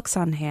couple books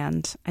on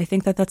hand. I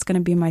think that that's going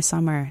to be my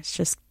summer. It's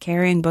just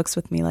carrying books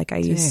with me like I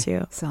used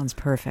to. Sounds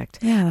perfect.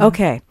 Yeah.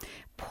 Okay.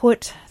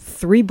 Put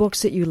 3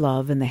 books that you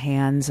love in the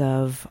hands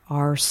of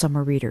our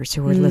summer readers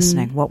who are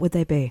listening. What would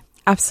they be?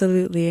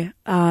 Absolutely.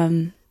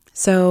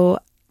 So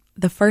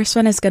the first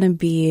one is going to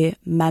be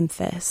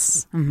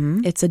Memphis.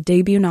 It's a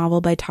debut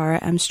novel by Tara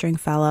M.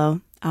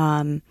 Stringfellow.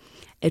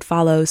 It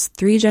follows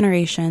 3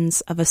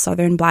 generations of a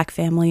Southern Black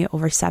family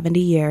over 70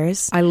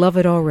 years. I love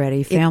it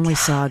already. Family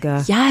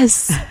saga.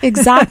 Yes,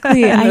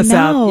 exactly. I know.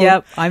 South.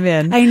 Yep, I'm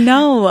in. I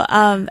know.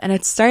 And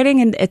it starts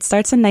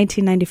in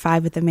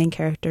 1995 with the main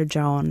character,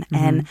 Joan.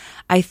 And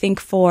I think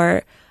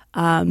for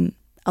a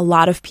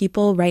lot of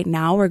people right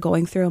now, we're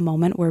going through a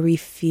moment where we're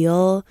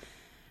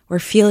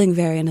feeling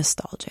very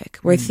nostalgic.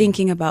 We're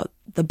thinking about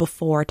the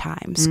before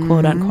times,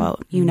 quote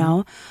unquote, you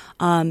know?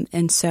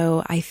 And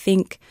so I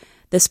think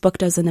this book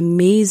does an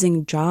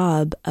amazing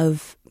job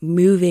of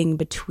moving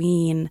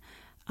between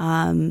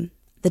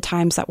the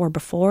times that were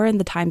before and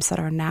the times that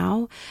are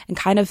now, and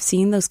kind of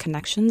seeing those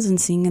connections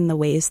and seeing in the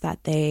ways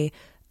that they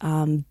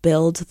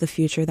build the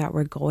future that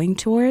we're going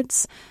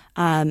towards.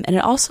 And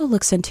it also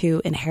looks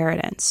into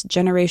inheritance,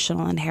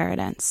 generational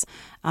inheritance.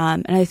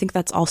 And I think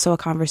that's also a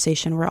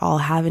conversation we're all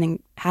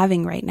having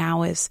right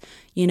now is,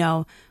 you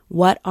know,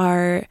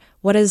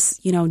 what is,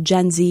 you know,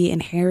 Gen Z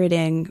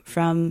inheriting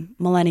from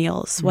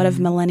millennials? What have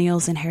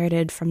millennials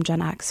inherited from Gen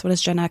X? What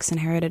has Gen X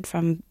inherited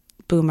from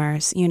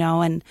boomers? You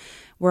know, and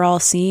we're all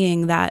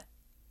seeing that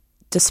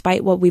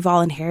despite what we've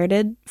all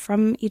inherited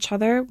from each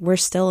other, we're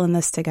still in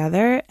this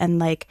together. And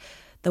like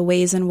the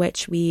ways in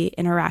which we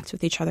interact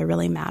with each other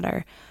really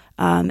matter.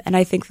 And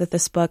I think that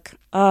this book,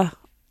 all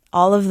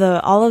of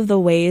the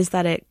ways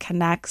that it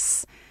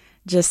connects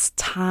just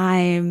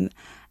time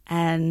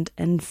and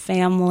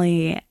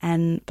family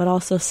but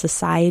also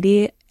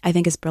society, I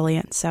think is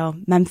brilliant. So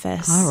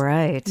Memphis. All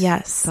right.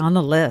 Yes. It's on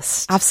the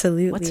list.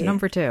 Absolutely. What's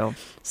number 2?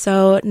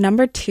 So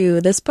number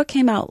 2, this book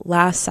came out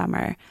last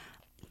summer,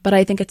 but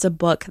I think it's a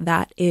book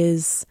that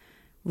is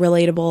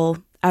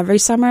relatable every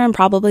summer and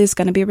probably is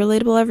going to be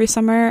relatable every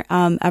summer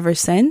ever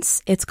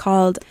since. It's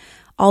called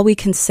All We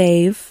Can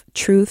Save,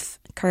 Truth,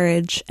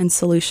 Courage, and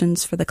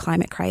Solutions for the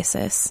Climate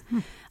Crisis.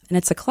 And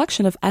it's a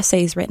collection of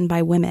essays written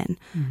by women.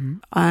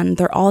 And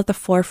they're all at the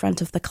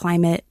forefront of the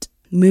climate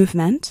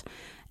movement.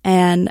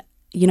 And,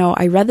 you know,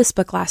 I read this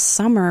book last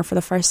summer for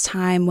the first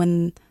time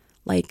when,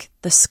 like,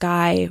 the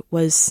sky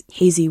was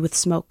hazy with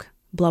smoke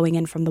blowing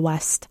in from the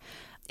west.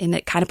 And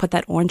it kind of put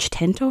that orange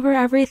tint over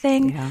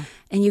everything. Yeah.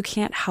 And you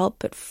can't help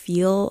but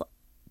feel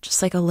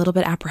just like a little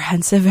bit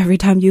apprehensive every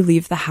time you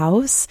leave the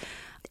house.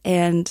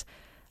 And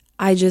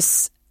I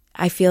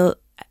feel,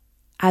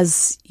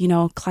 as, you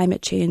know,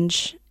 climate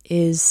change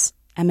is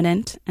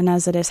imminent and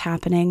as it is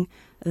happening,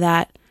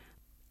 that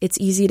it's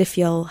easy to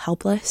feel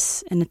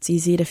helpless and it's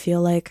easy to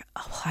feel like,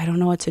 oh, I don't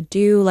know what to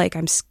do. Like,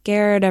 I'm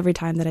scared every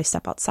time that I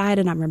step outside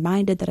and I'm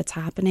reminded that it's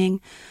happening.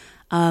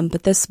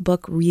 But this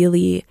book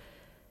really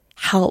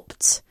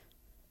helped,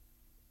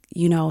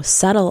 you know,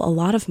 settle a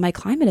lot of my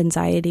climate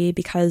anxiety,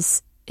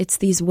 because it's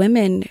these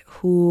women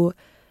who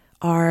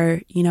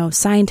are, you know,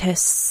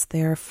 scientists,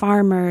 they're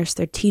farmers,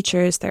 they're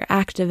teachers, they're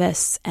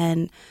activists,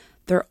 and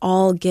they're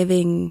all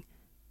giving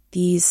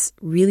these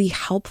really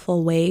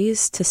helpful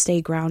ways to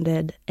stay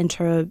grounded and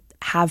to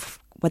have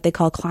what they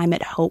call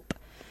climate hope.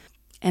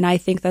 And I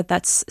think that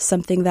that's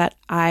something that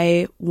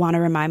I want to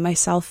remind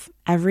myself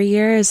every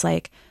year, is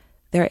like,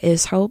 there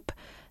is hope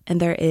and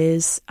there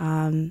is,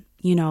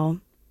 you know,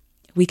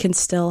 we can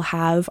still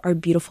have our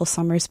beautiful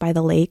summers by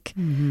the lake,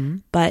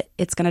 but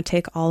it's going to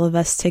take all of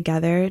us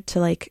together to,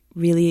 like,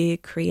 really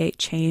create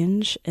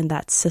change, and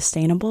that's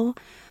sustainable.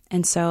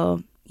 And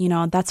so, you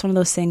know, that's one of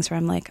those things where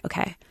I'm like,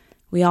 okay,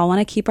 we all want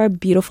to keep our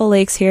beautiful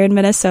lakes here in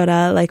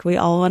Minnesota. Like, we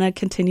all want to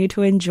continue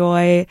to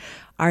enjoy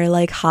our,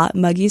 like, hot,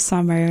 muggy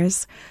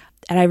summers.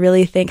 And I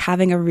really think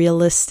having a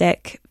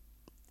realistic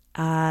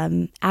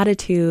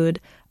attitude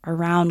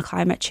around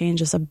climate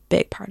change is a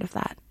big part of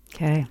that.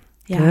 Okay.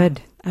 Yeah,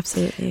 Good.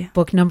 Absolutely.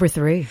 Book number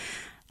 3.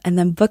 And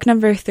then book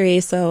number 3.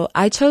 So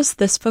I chose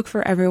this book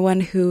for everyone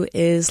who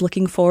is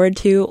looking forward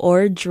to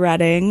or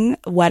dreading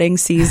wedding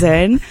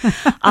season.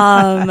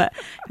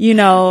 You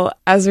know,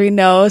 as we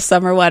know,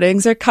 summer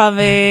weddings are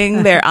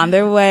coming. They're on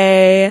their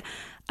way.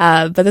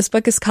 But this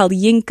book is called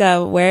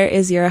Yinka, Where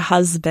Is Your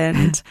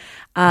Husband?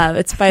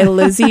 It's by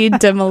Lizzie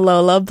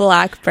DeMalola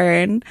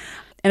Blackburn.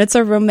 And it's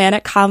a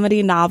romantic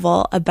comedy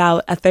novel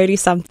about a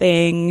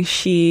 30-something.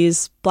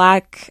 She's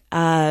Black,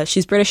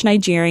 she's British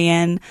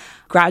Nigerian,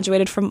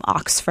 graduated from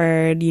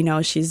Oxford. You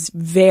know, she's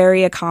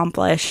very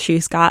accomplished.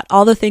 She's got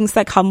all the things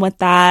that come with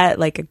that,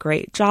 like a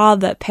great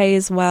job that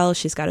pays well.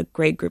 She's got a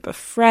great group of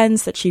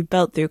friends that she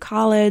built through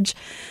college.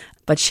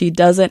 But she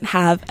doesn't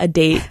have a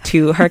date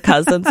to her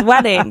cousin's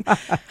wedding.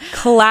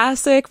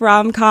 Classic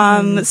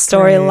rom-com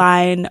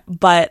storyline.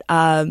 But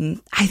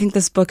I think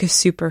this book is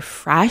super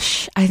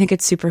fresh. I think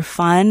it's super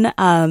fun.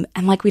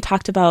 And like we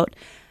talked about,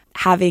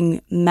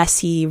 having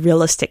messy,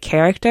 realistic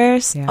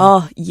characters. Yeah.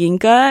 Oh,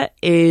 Yinka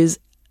is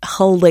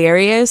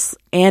hilarious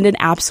and an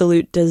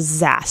absolute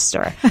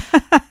disaster.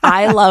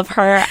 I love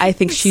her. I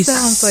think she's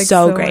like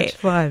so great. Much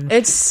fun.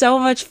 It's so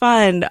much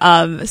fun.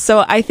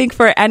 So I think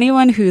for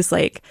anyone who's,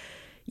 like,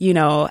 you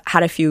know,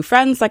 had a few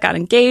friends that got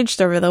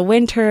engaged over the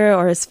winter,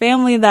 or his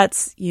family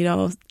that's, you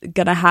know,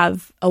 gonna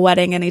have a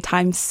wedding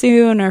anytime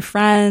soon, or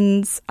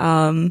friends,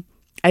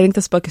 I think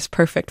this book is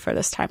perfect for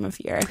this time of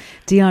year.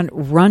 Dion,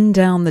 run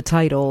down the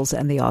titles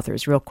and the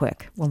authors real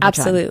quick.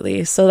 Absolutely.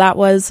 Time. So that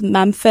was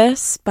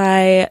Memphis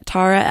by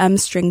Tara M.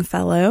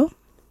 Stringfellow.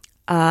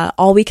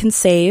 All We Can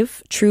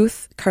Save,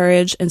 Truth,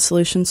 Courage, and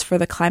Solutions for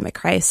the Climate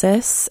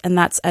Crisis. And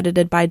that's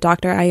edited by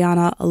Dr.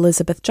 Ayanna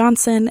Elizabeth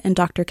Johnson and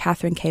Dr.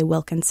 Catherine K.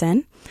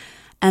 Wilkinson.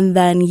 And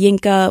then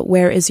Yinka,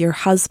 Where Is Your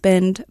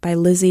Husband? By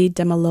Lizzie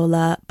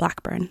DeMalola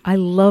Blackburn. I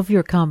love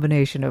your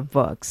combination of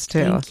books,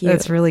 too. Thank you.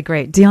 That's really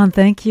great. Dion,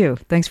 thank you.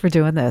 Thanks for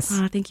doing this.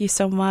 Thank you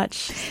so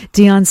much.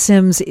 Dion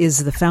Sims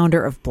is the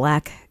founder of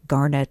Black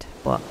Garnet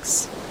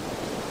Books.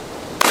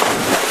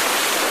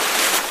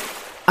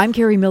 I'm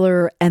Carrie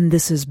Miller, and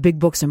this is Big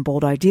Books and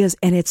Bold Ideas,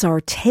 and it's our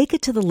Take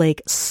It to the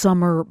Lake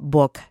Summer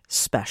Book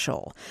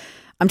Special.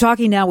 I'm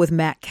talking now with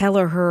Matt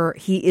Kelleher.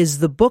 He is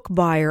the book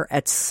buyer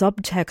at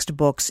Subtext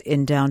Books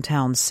in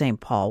downtown St.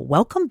 Paul.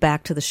 Welcome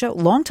back to the show.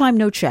 Long time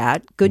no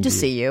chat. Good to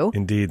see you.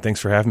 Indeed. Thanks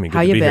for having me. Good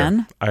How to you be been?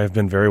 Here. I have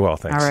been very well,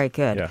 thanks. All right,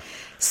 good. Yeah.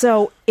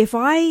 So if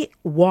I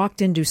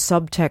walked into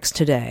Subtext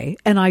today,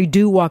 and I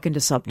do walk into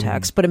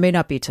Subtext, but it may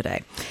not be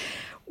today,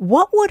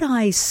 what would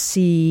I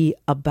see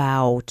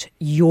about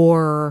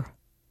your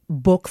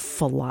book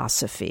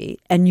philosophy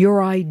and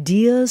your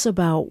ideas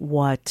about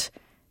what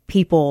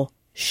people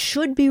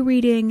should be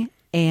reading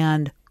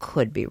and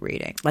could be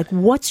reading? Like,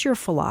 what's your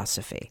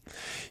philosophy?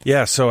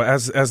 Yeah, so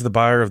as the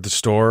buyer of the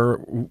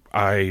store,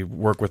 I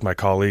work with my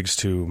colleagues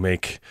to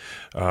make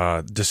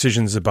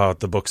decisions about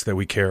the books that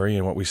we carry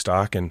and what we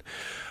stock, and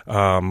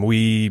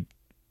we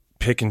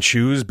pick and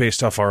choose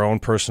based off our own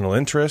personal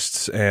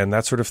interests and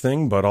that sort of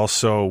thing, but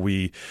also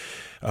we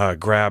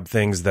grab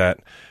things that,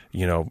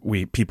 you know,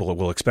 people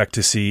will expect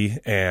to see,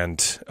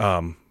 and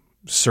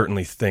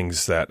certainly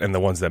things and the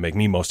ones that make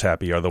me most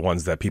happy are the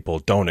ones that people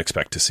don't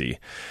expect to see.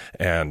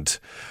 And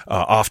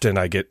often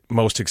I get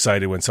most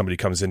excited when somebody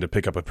comes in to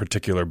pick up a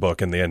particular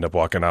book and they end up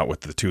walking out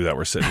with the two that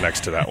were sitting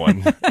next to that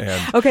one.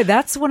 And, okay,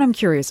 that's what I'm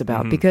curious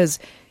about, because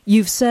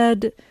you've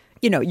said,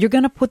 you're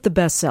going to put the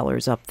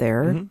bestsellers up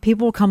there.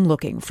 People will come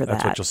looking for that.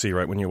 That's what you'll see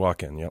right when you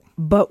walk in, yep.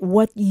 But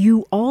what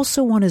you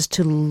also want is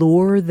to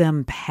lure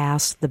them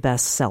past the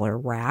bestseller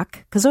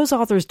rack, because those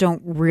authors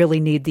don't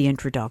really need the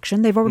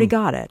introduction. They've already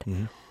got it.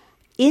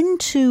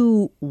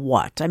 Into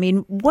what? I mean,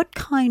 what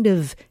kind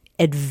of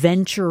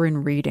adventure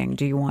in reading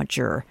do you want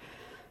your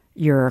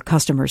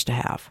customers to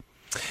have?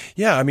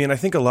 Yeah, I mean, I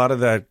think a lot of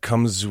that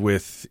comes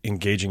with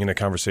engaging in a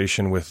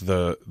conversation with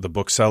the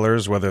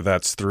booksellers, whether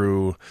that's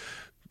through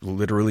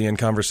literally in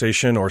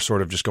conversation or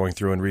sort of just going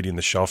through and reading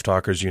the shelf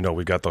talkers.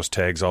 We've got those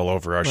tags all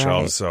over our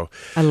shelves. So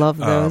I love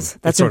those.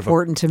 That's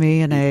important to me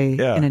in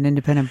an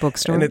independent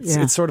bookstore. And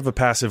it's sort of a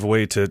passive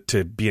way to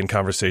be in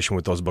conversation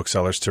with those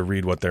booksellers, to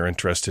read what they're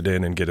interested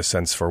in and get a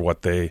sense for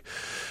what they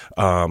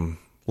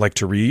like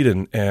to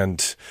read.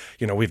 And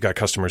we've got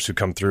customers who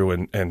come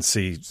through and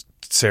see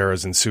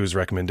Sarah's and Sue's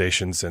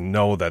recommendations and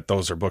know that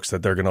those are books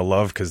that they're going to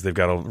love because they've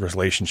got a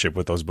relationship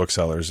with those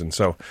booksellers. And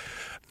so,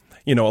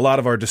 a lot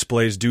of our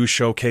displays do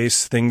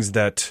showcase things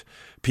that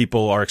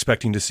people are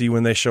expecting to see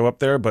when they show up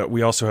there, but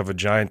we also have a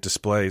giant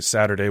display.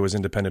 Saturday was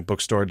Independent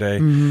Bookstore Day,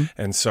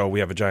 and so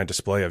we have a giant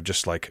display of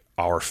just like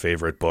our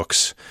favorite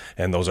books,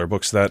 and those are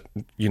books that,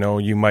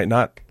 you might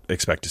not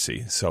expect to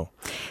see. So,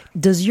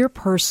 does your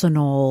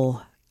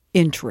personal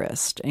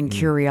interest and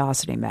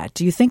curiosity, Matt,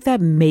 do you think that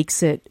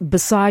makes it,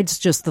 besides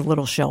just the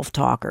little shelf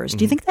talkers,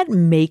 do you think that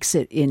makes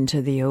it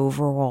into the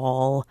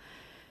overall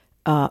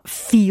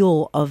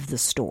feel of the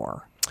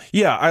store?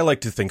 Yeah, I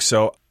like to think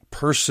so.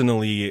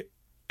 Personally,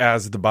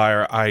 as the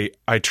buyer,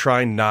 I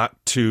try not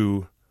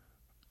to.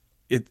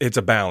 It's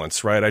a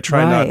balance, right? I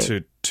try not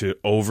to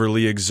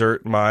overly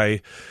exert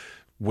my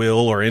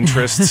will or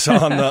interests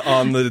on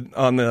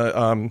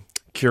the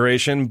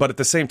curation, but at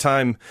the same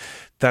time,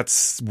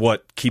 that's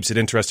what keeps it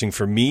interesting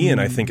for me,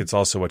 and I think it's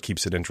also what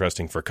keeps it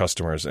interesting for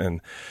customers.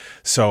 And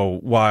so,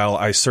 while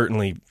I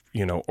certainly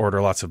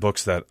order lots of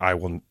books that I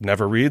will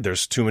never read,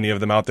 there's too many of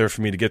them out there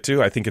for me to get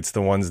to. I think it's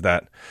the ones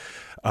that,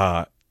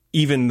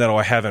 even though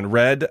I haven't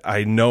read,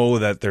 I know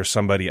that there's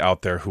somebody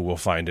out there who will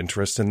find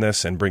interest in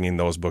this, and bringing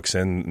those books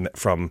in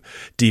from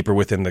deeper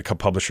within the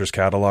publisher's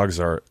catalogs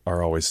are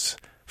always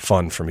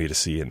fun for me to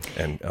see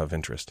and of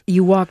interest.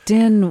 You walked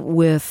in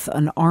with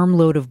an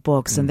armload of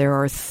books, and there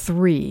are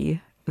three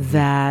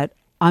that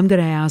I'm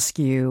going to ask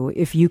you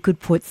if you could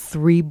put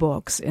 3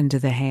 books into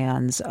the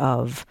hands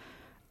of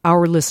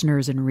our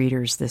listeners and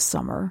readers this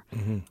summer,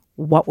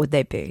 what would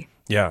they be?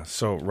 Yeah,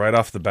 so right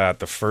off the bat,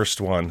 the first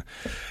one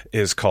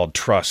is called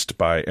Trust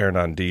by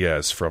Hernan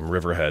Diaz from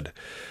Riverhead.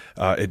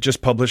 It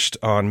just published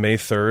on May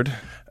 3rd,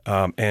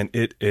 and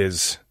it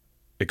is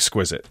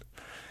exquisite.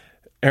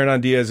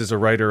 Hernan Diaz is a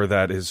writer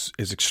that is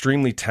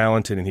extremely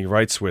talented, and he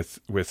writes with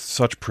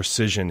such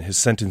precision. His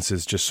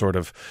sentences just sort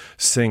of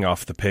sing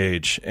off the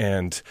page,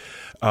 and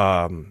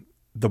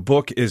the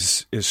book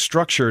is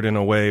structured in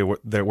a way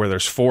where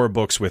there's 4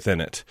 books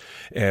within it,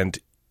 and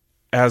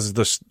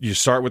as you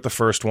start with the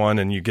first one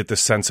and you get the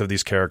sense of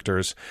these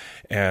characters,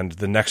 and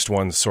the next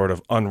one sort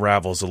of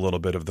unravels a little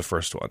bit of the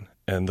first one,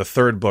 and the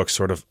third book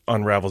sort of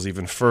unravels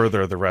even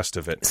further the rest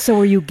of it. So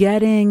are you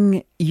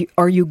getting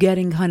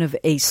kind of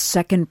a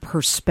second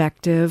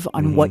perspective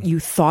on what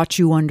you thought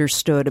you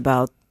understood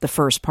about the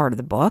first part of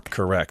the book?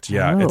 Correct.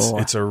 Yeah,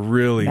 it's a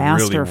really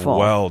masterful, really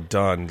well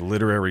done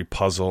literary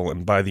puzzle,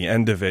 and by the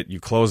end of it, you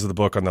close the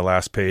book on the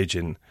last page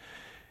and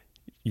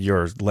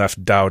you're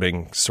left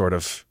doubting sort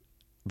of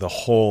the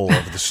whole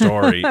of the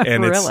story,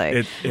 and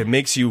really? it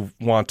makes you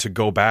want to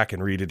go back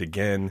and read it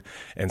again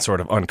and sort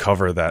of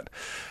uncover that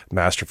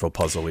masterful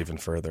puzzle even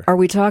further. Are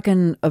we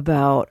talking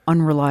about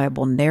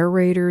unreliable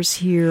narrators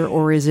here,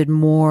 or is it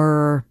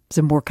more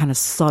kind of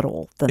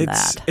subtle than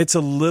that? It's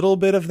a little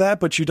bit of that,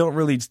 but you don't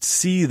really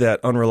see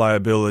that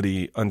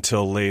unreliability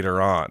until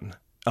later on.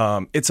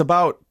 It's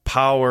about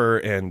power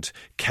and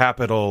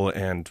capital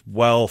and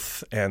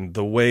wealth and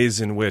the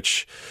ways in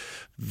which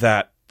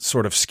that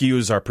sort of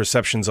skews our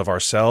perceptions of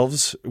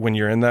ourselves when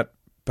you're in that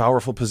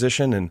powerful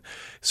position, and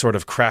sort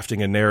of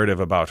crafting a narrative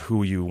about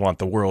who you want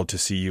the world to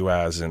see you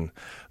as, and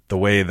the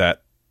way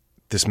that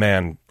this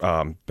man,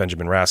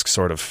 Benjamin Rask,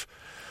 sort of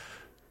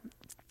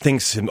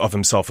thinks of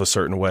himself a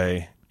certain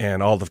way,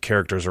 and all the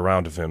characters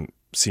around of him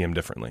see him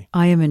differently.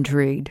 I am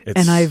intrigued,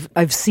 and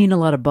I've seen a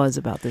lot of buzz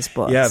about this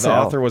book. Yeah, the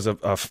author was a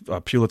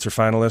Pulitzer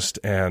finalist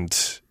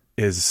and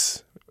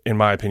is, in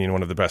my opinion,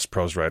 one of the best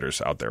prose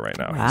writers out there right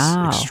now.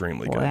 Wow. He's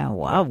extremely good.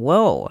 Wow.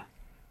 Whoa.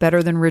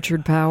 Better than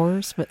Richard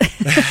Powers? But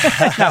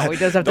no, he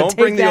does have to Don't take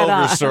bring the that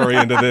Olver on. story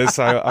into this.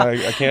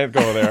 I can't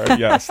go there.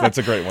 Yes, that's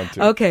a great one,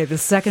 too. Okay, the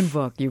second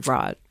book you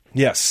brought.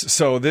 Yes,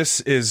 so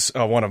this is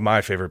one of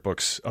my favorite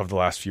books of the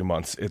last few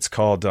months. It's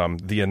called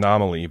The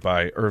Anomaly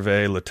by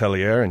Hervé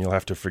Letellier, and you'll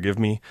have to forgive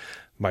me.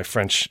 My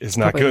French is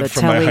not Probably good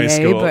from my high Letelier,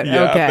 school. but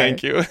Yeah, okay.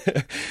 thank you.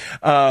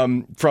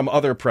 From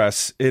Other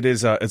Press,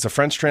 it's a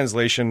French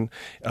translation.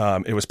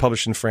 It was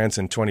published in France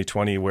in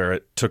 2020, where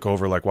it took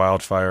over like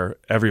wildfire.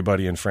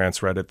 Everybody in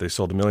France read it. They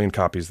sold 1 million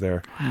copies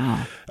there.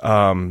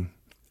 Wow.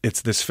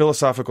 It's this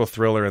philosophical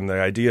thriller, and the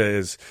idea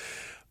is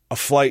a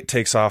flight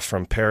takes off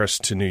from Paris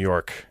to New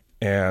York,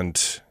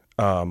 and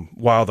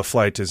while the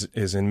flight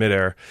is in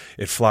midair,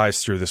 it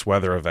flies through this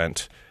weather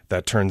event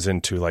that turns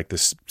into like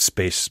this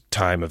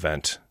space-time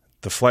event.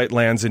 The flight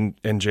lands in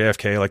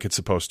JFK like it's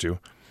supposed to.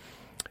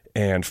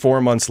 And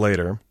 4 months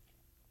later,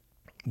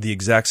 the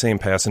exact same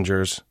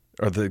passengers,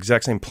 or the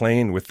exact same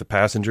plane with the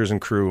passengers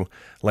and crew,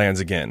 lands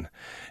again.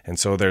 And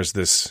so there's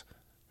this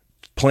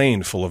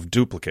plane full of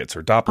duplicates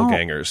or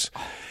doppelgangers.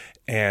 Oh.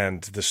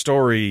 And the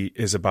story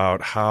is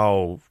about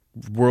how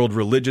world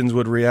religions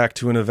would react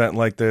to an event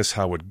like this.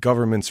 How would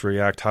governments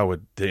react? How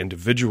would the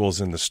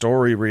individuals in the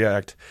story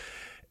react?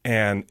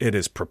 And it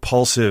is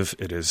propulsive.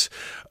 It is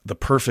the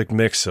perfect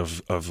mix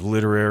of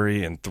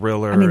literary and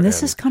thriller. I mean,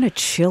 this is kind of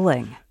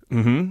chilling.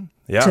 Mm-hmm.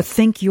 Yeah. To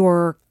think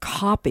your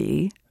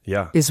copy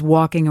is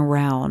walking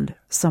around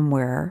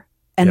somewhere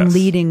and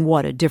leading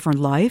a different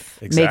life,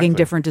 making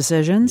different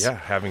decisions. Yeah,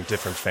 having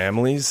different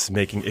families,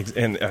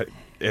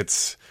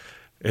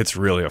 it's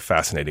really a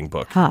fascinating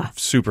book.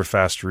 Super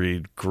fast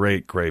read,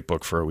 great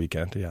book for a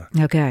weekend. Yeah.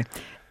 Okay.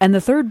 And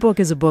the third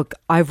book is a book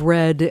I've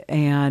read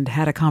and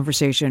had a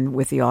conversation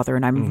with the author,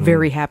 and I'm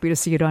very happy to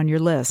see it on your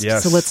list.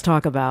 Yes. So let's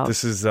talk about.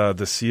 This is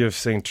The Sea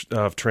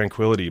of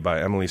Tranquility by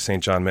Emily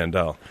St. John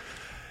Mandel.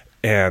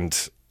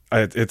 And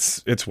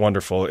it's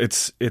wonderful.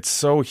 It's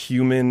so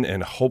human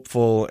and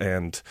hopeful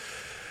and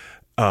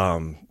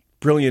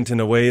brilliant in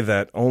a way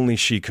that only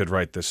she could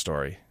write this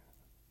story.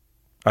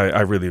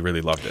 I really,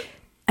 really loved it.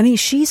 I mean,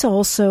 she's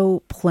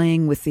also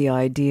playing with the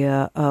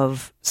idea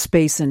of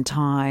space and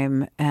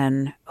time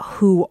and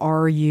who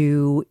are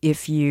you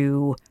if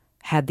you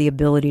had the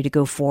ability to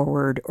go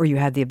forward or you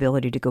had the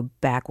ability to go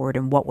backward,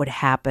 and what would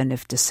happen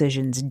if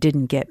decisions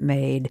didn't get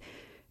made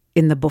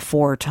in the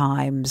before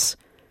times,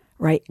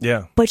 right?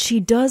 Yeah. But she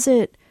does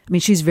it, I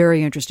mean, she's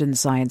very interested in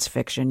science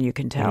fiction, you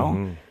can tell.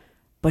 Mm-hmm.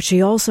 But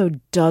she also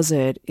does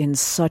it in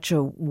such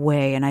a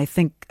way, and I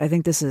think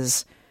this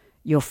is...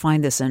 You'll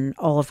find this in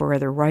all of her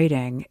other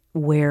writing,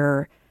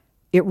 where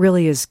it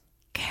really is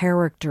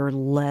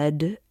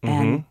character-led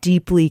and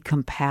deeply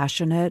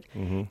compassionate,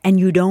 and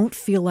you don't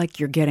feel like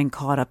you're getting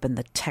caught up in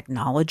the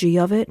technology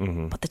of it,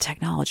 but the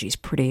technology is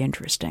pretty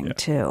interesting,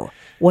 too.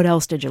 What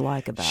else did you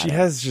like about it? She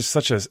has just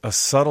such a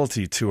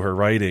subtlety to her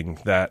writing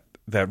that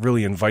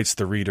really invites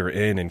the reader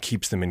in and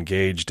keeps them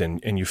engaged,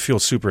 and you feel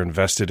super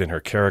invested in her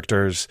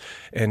characters.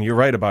 And you're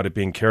right about it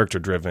being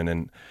character-driven,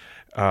 and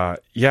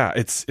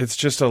it's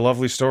just a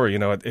lovely story. You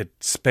know, it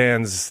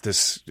spans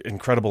this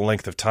incredible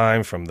length of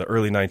time from the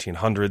early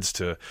 1900s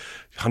to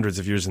hundreds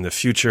of years in the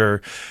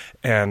future.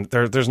 And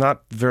there's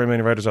not very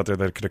many writers out there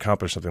that could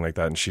accomplish something like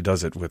that. And she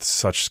does it with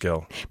such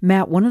skill.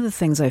 Matt, one of the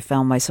things I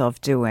found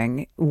myself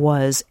doing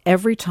was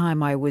every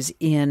time I was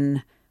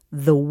in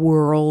the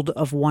world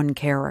of one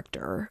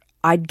character,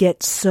 I'd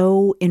get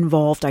so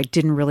involved I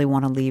didn't really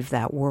want to leave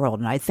that world.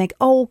 And I think,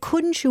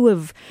 couldn't you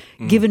have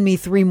given me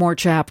 3 more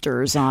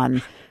chapters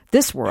on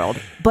this world?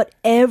 But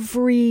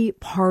every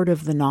part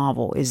of the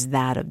novel is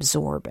that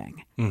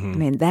absorbing. I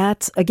mean,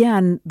 that's,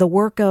 again, the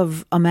work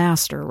of a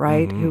master,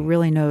 right? Who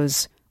really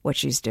knows what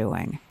she's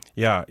doing.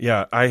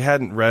 Yeah. I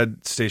hadn't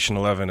read Station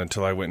 11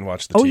 until I went and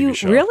watched the TV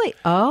show. Oh, you really?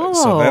 Oh.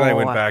 So then I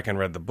went back and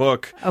read the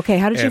book. Okay,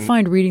 how did you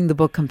find reading the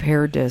book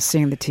compared to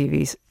seeing the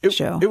TV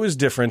show? It was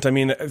different. I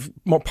mean,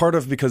 part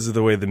of because of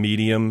the way the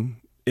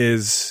medium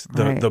is,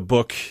 the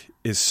book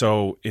is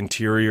so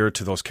interior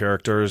to those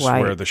characters,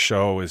 where the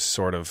show is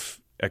sort of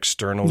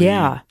externally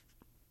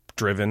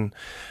driven.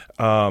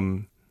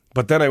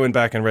 But then I went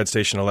back and read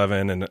Station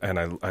 11, and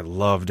I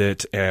loved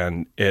it,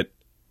 and it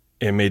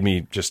made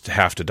me just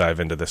have to dive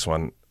into this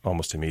one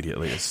almost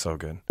immediately. It's so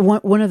good.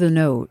 One other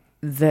note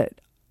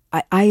that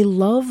I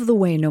love the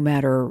way, no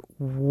matter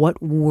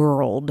what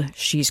world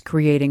she's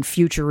creating,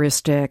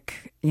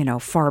 futuristic,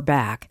 far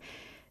back,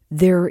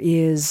 there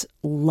is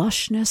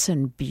lushness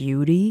and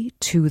beauty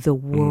to the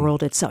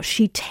world itself.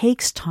 She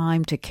takes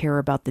time to care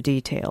about the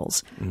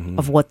details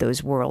of what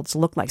those worlds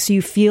look like. So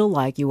you feel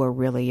like you are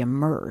really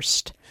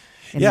immersed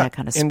in that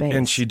kind of space.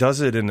 And she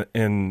does it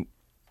in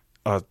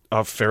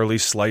a fairly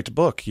slight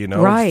book,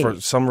 For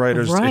some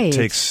writers, it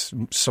takes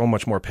so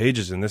much more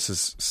pages, and this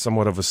is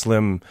somewhat of a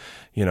slim,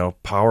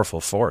 powerful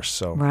force.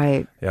 So,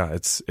 yeah,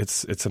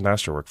 it's a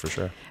masterwork for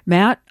sure.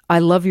 Matt, I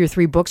love your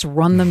 3 books.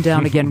 Run them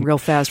down again real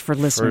fast for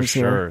listeners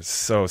here.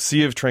 So,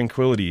 Sea of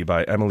Tranquility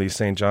by Emily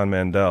St. John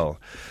Mandel,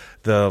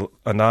 The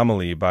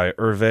Anomaly by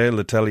Hervé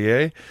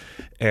Letelier,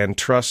 and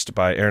Trust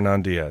by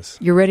Hernan Diaz.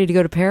 You're ready to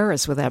go to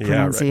Paris with that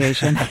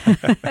pronunciation.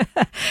 Right.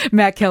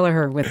 Matt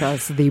Kelleher with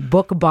us, the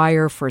book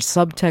buyer for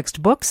Subtext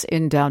Books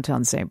in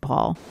downtown St.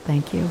 Paul.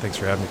 Thank you. Thanks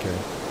for having me, Carrie.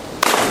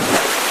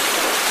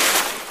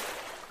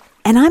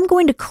 And I'm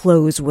going to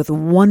close with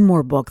one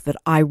more book that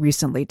I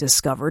recently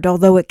discovered,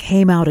 although it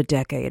came out a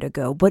decade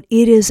ago, but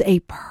it is a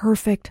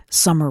perfect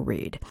summer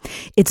read.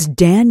 It's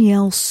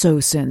Danielle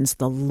Sosin's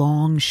The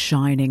Long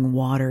Shining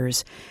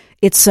Waters.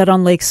 It's set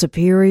on Lake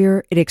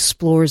Superior. It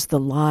explores the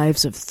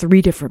lives of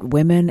 3 different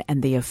women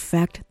and the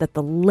effect that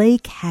the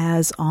lake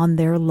has on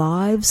their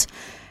lives.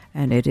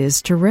 And it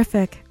is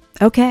terrific.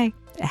 Okay,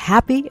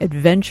 happy,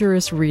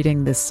 adventurous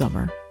reading this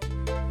summer.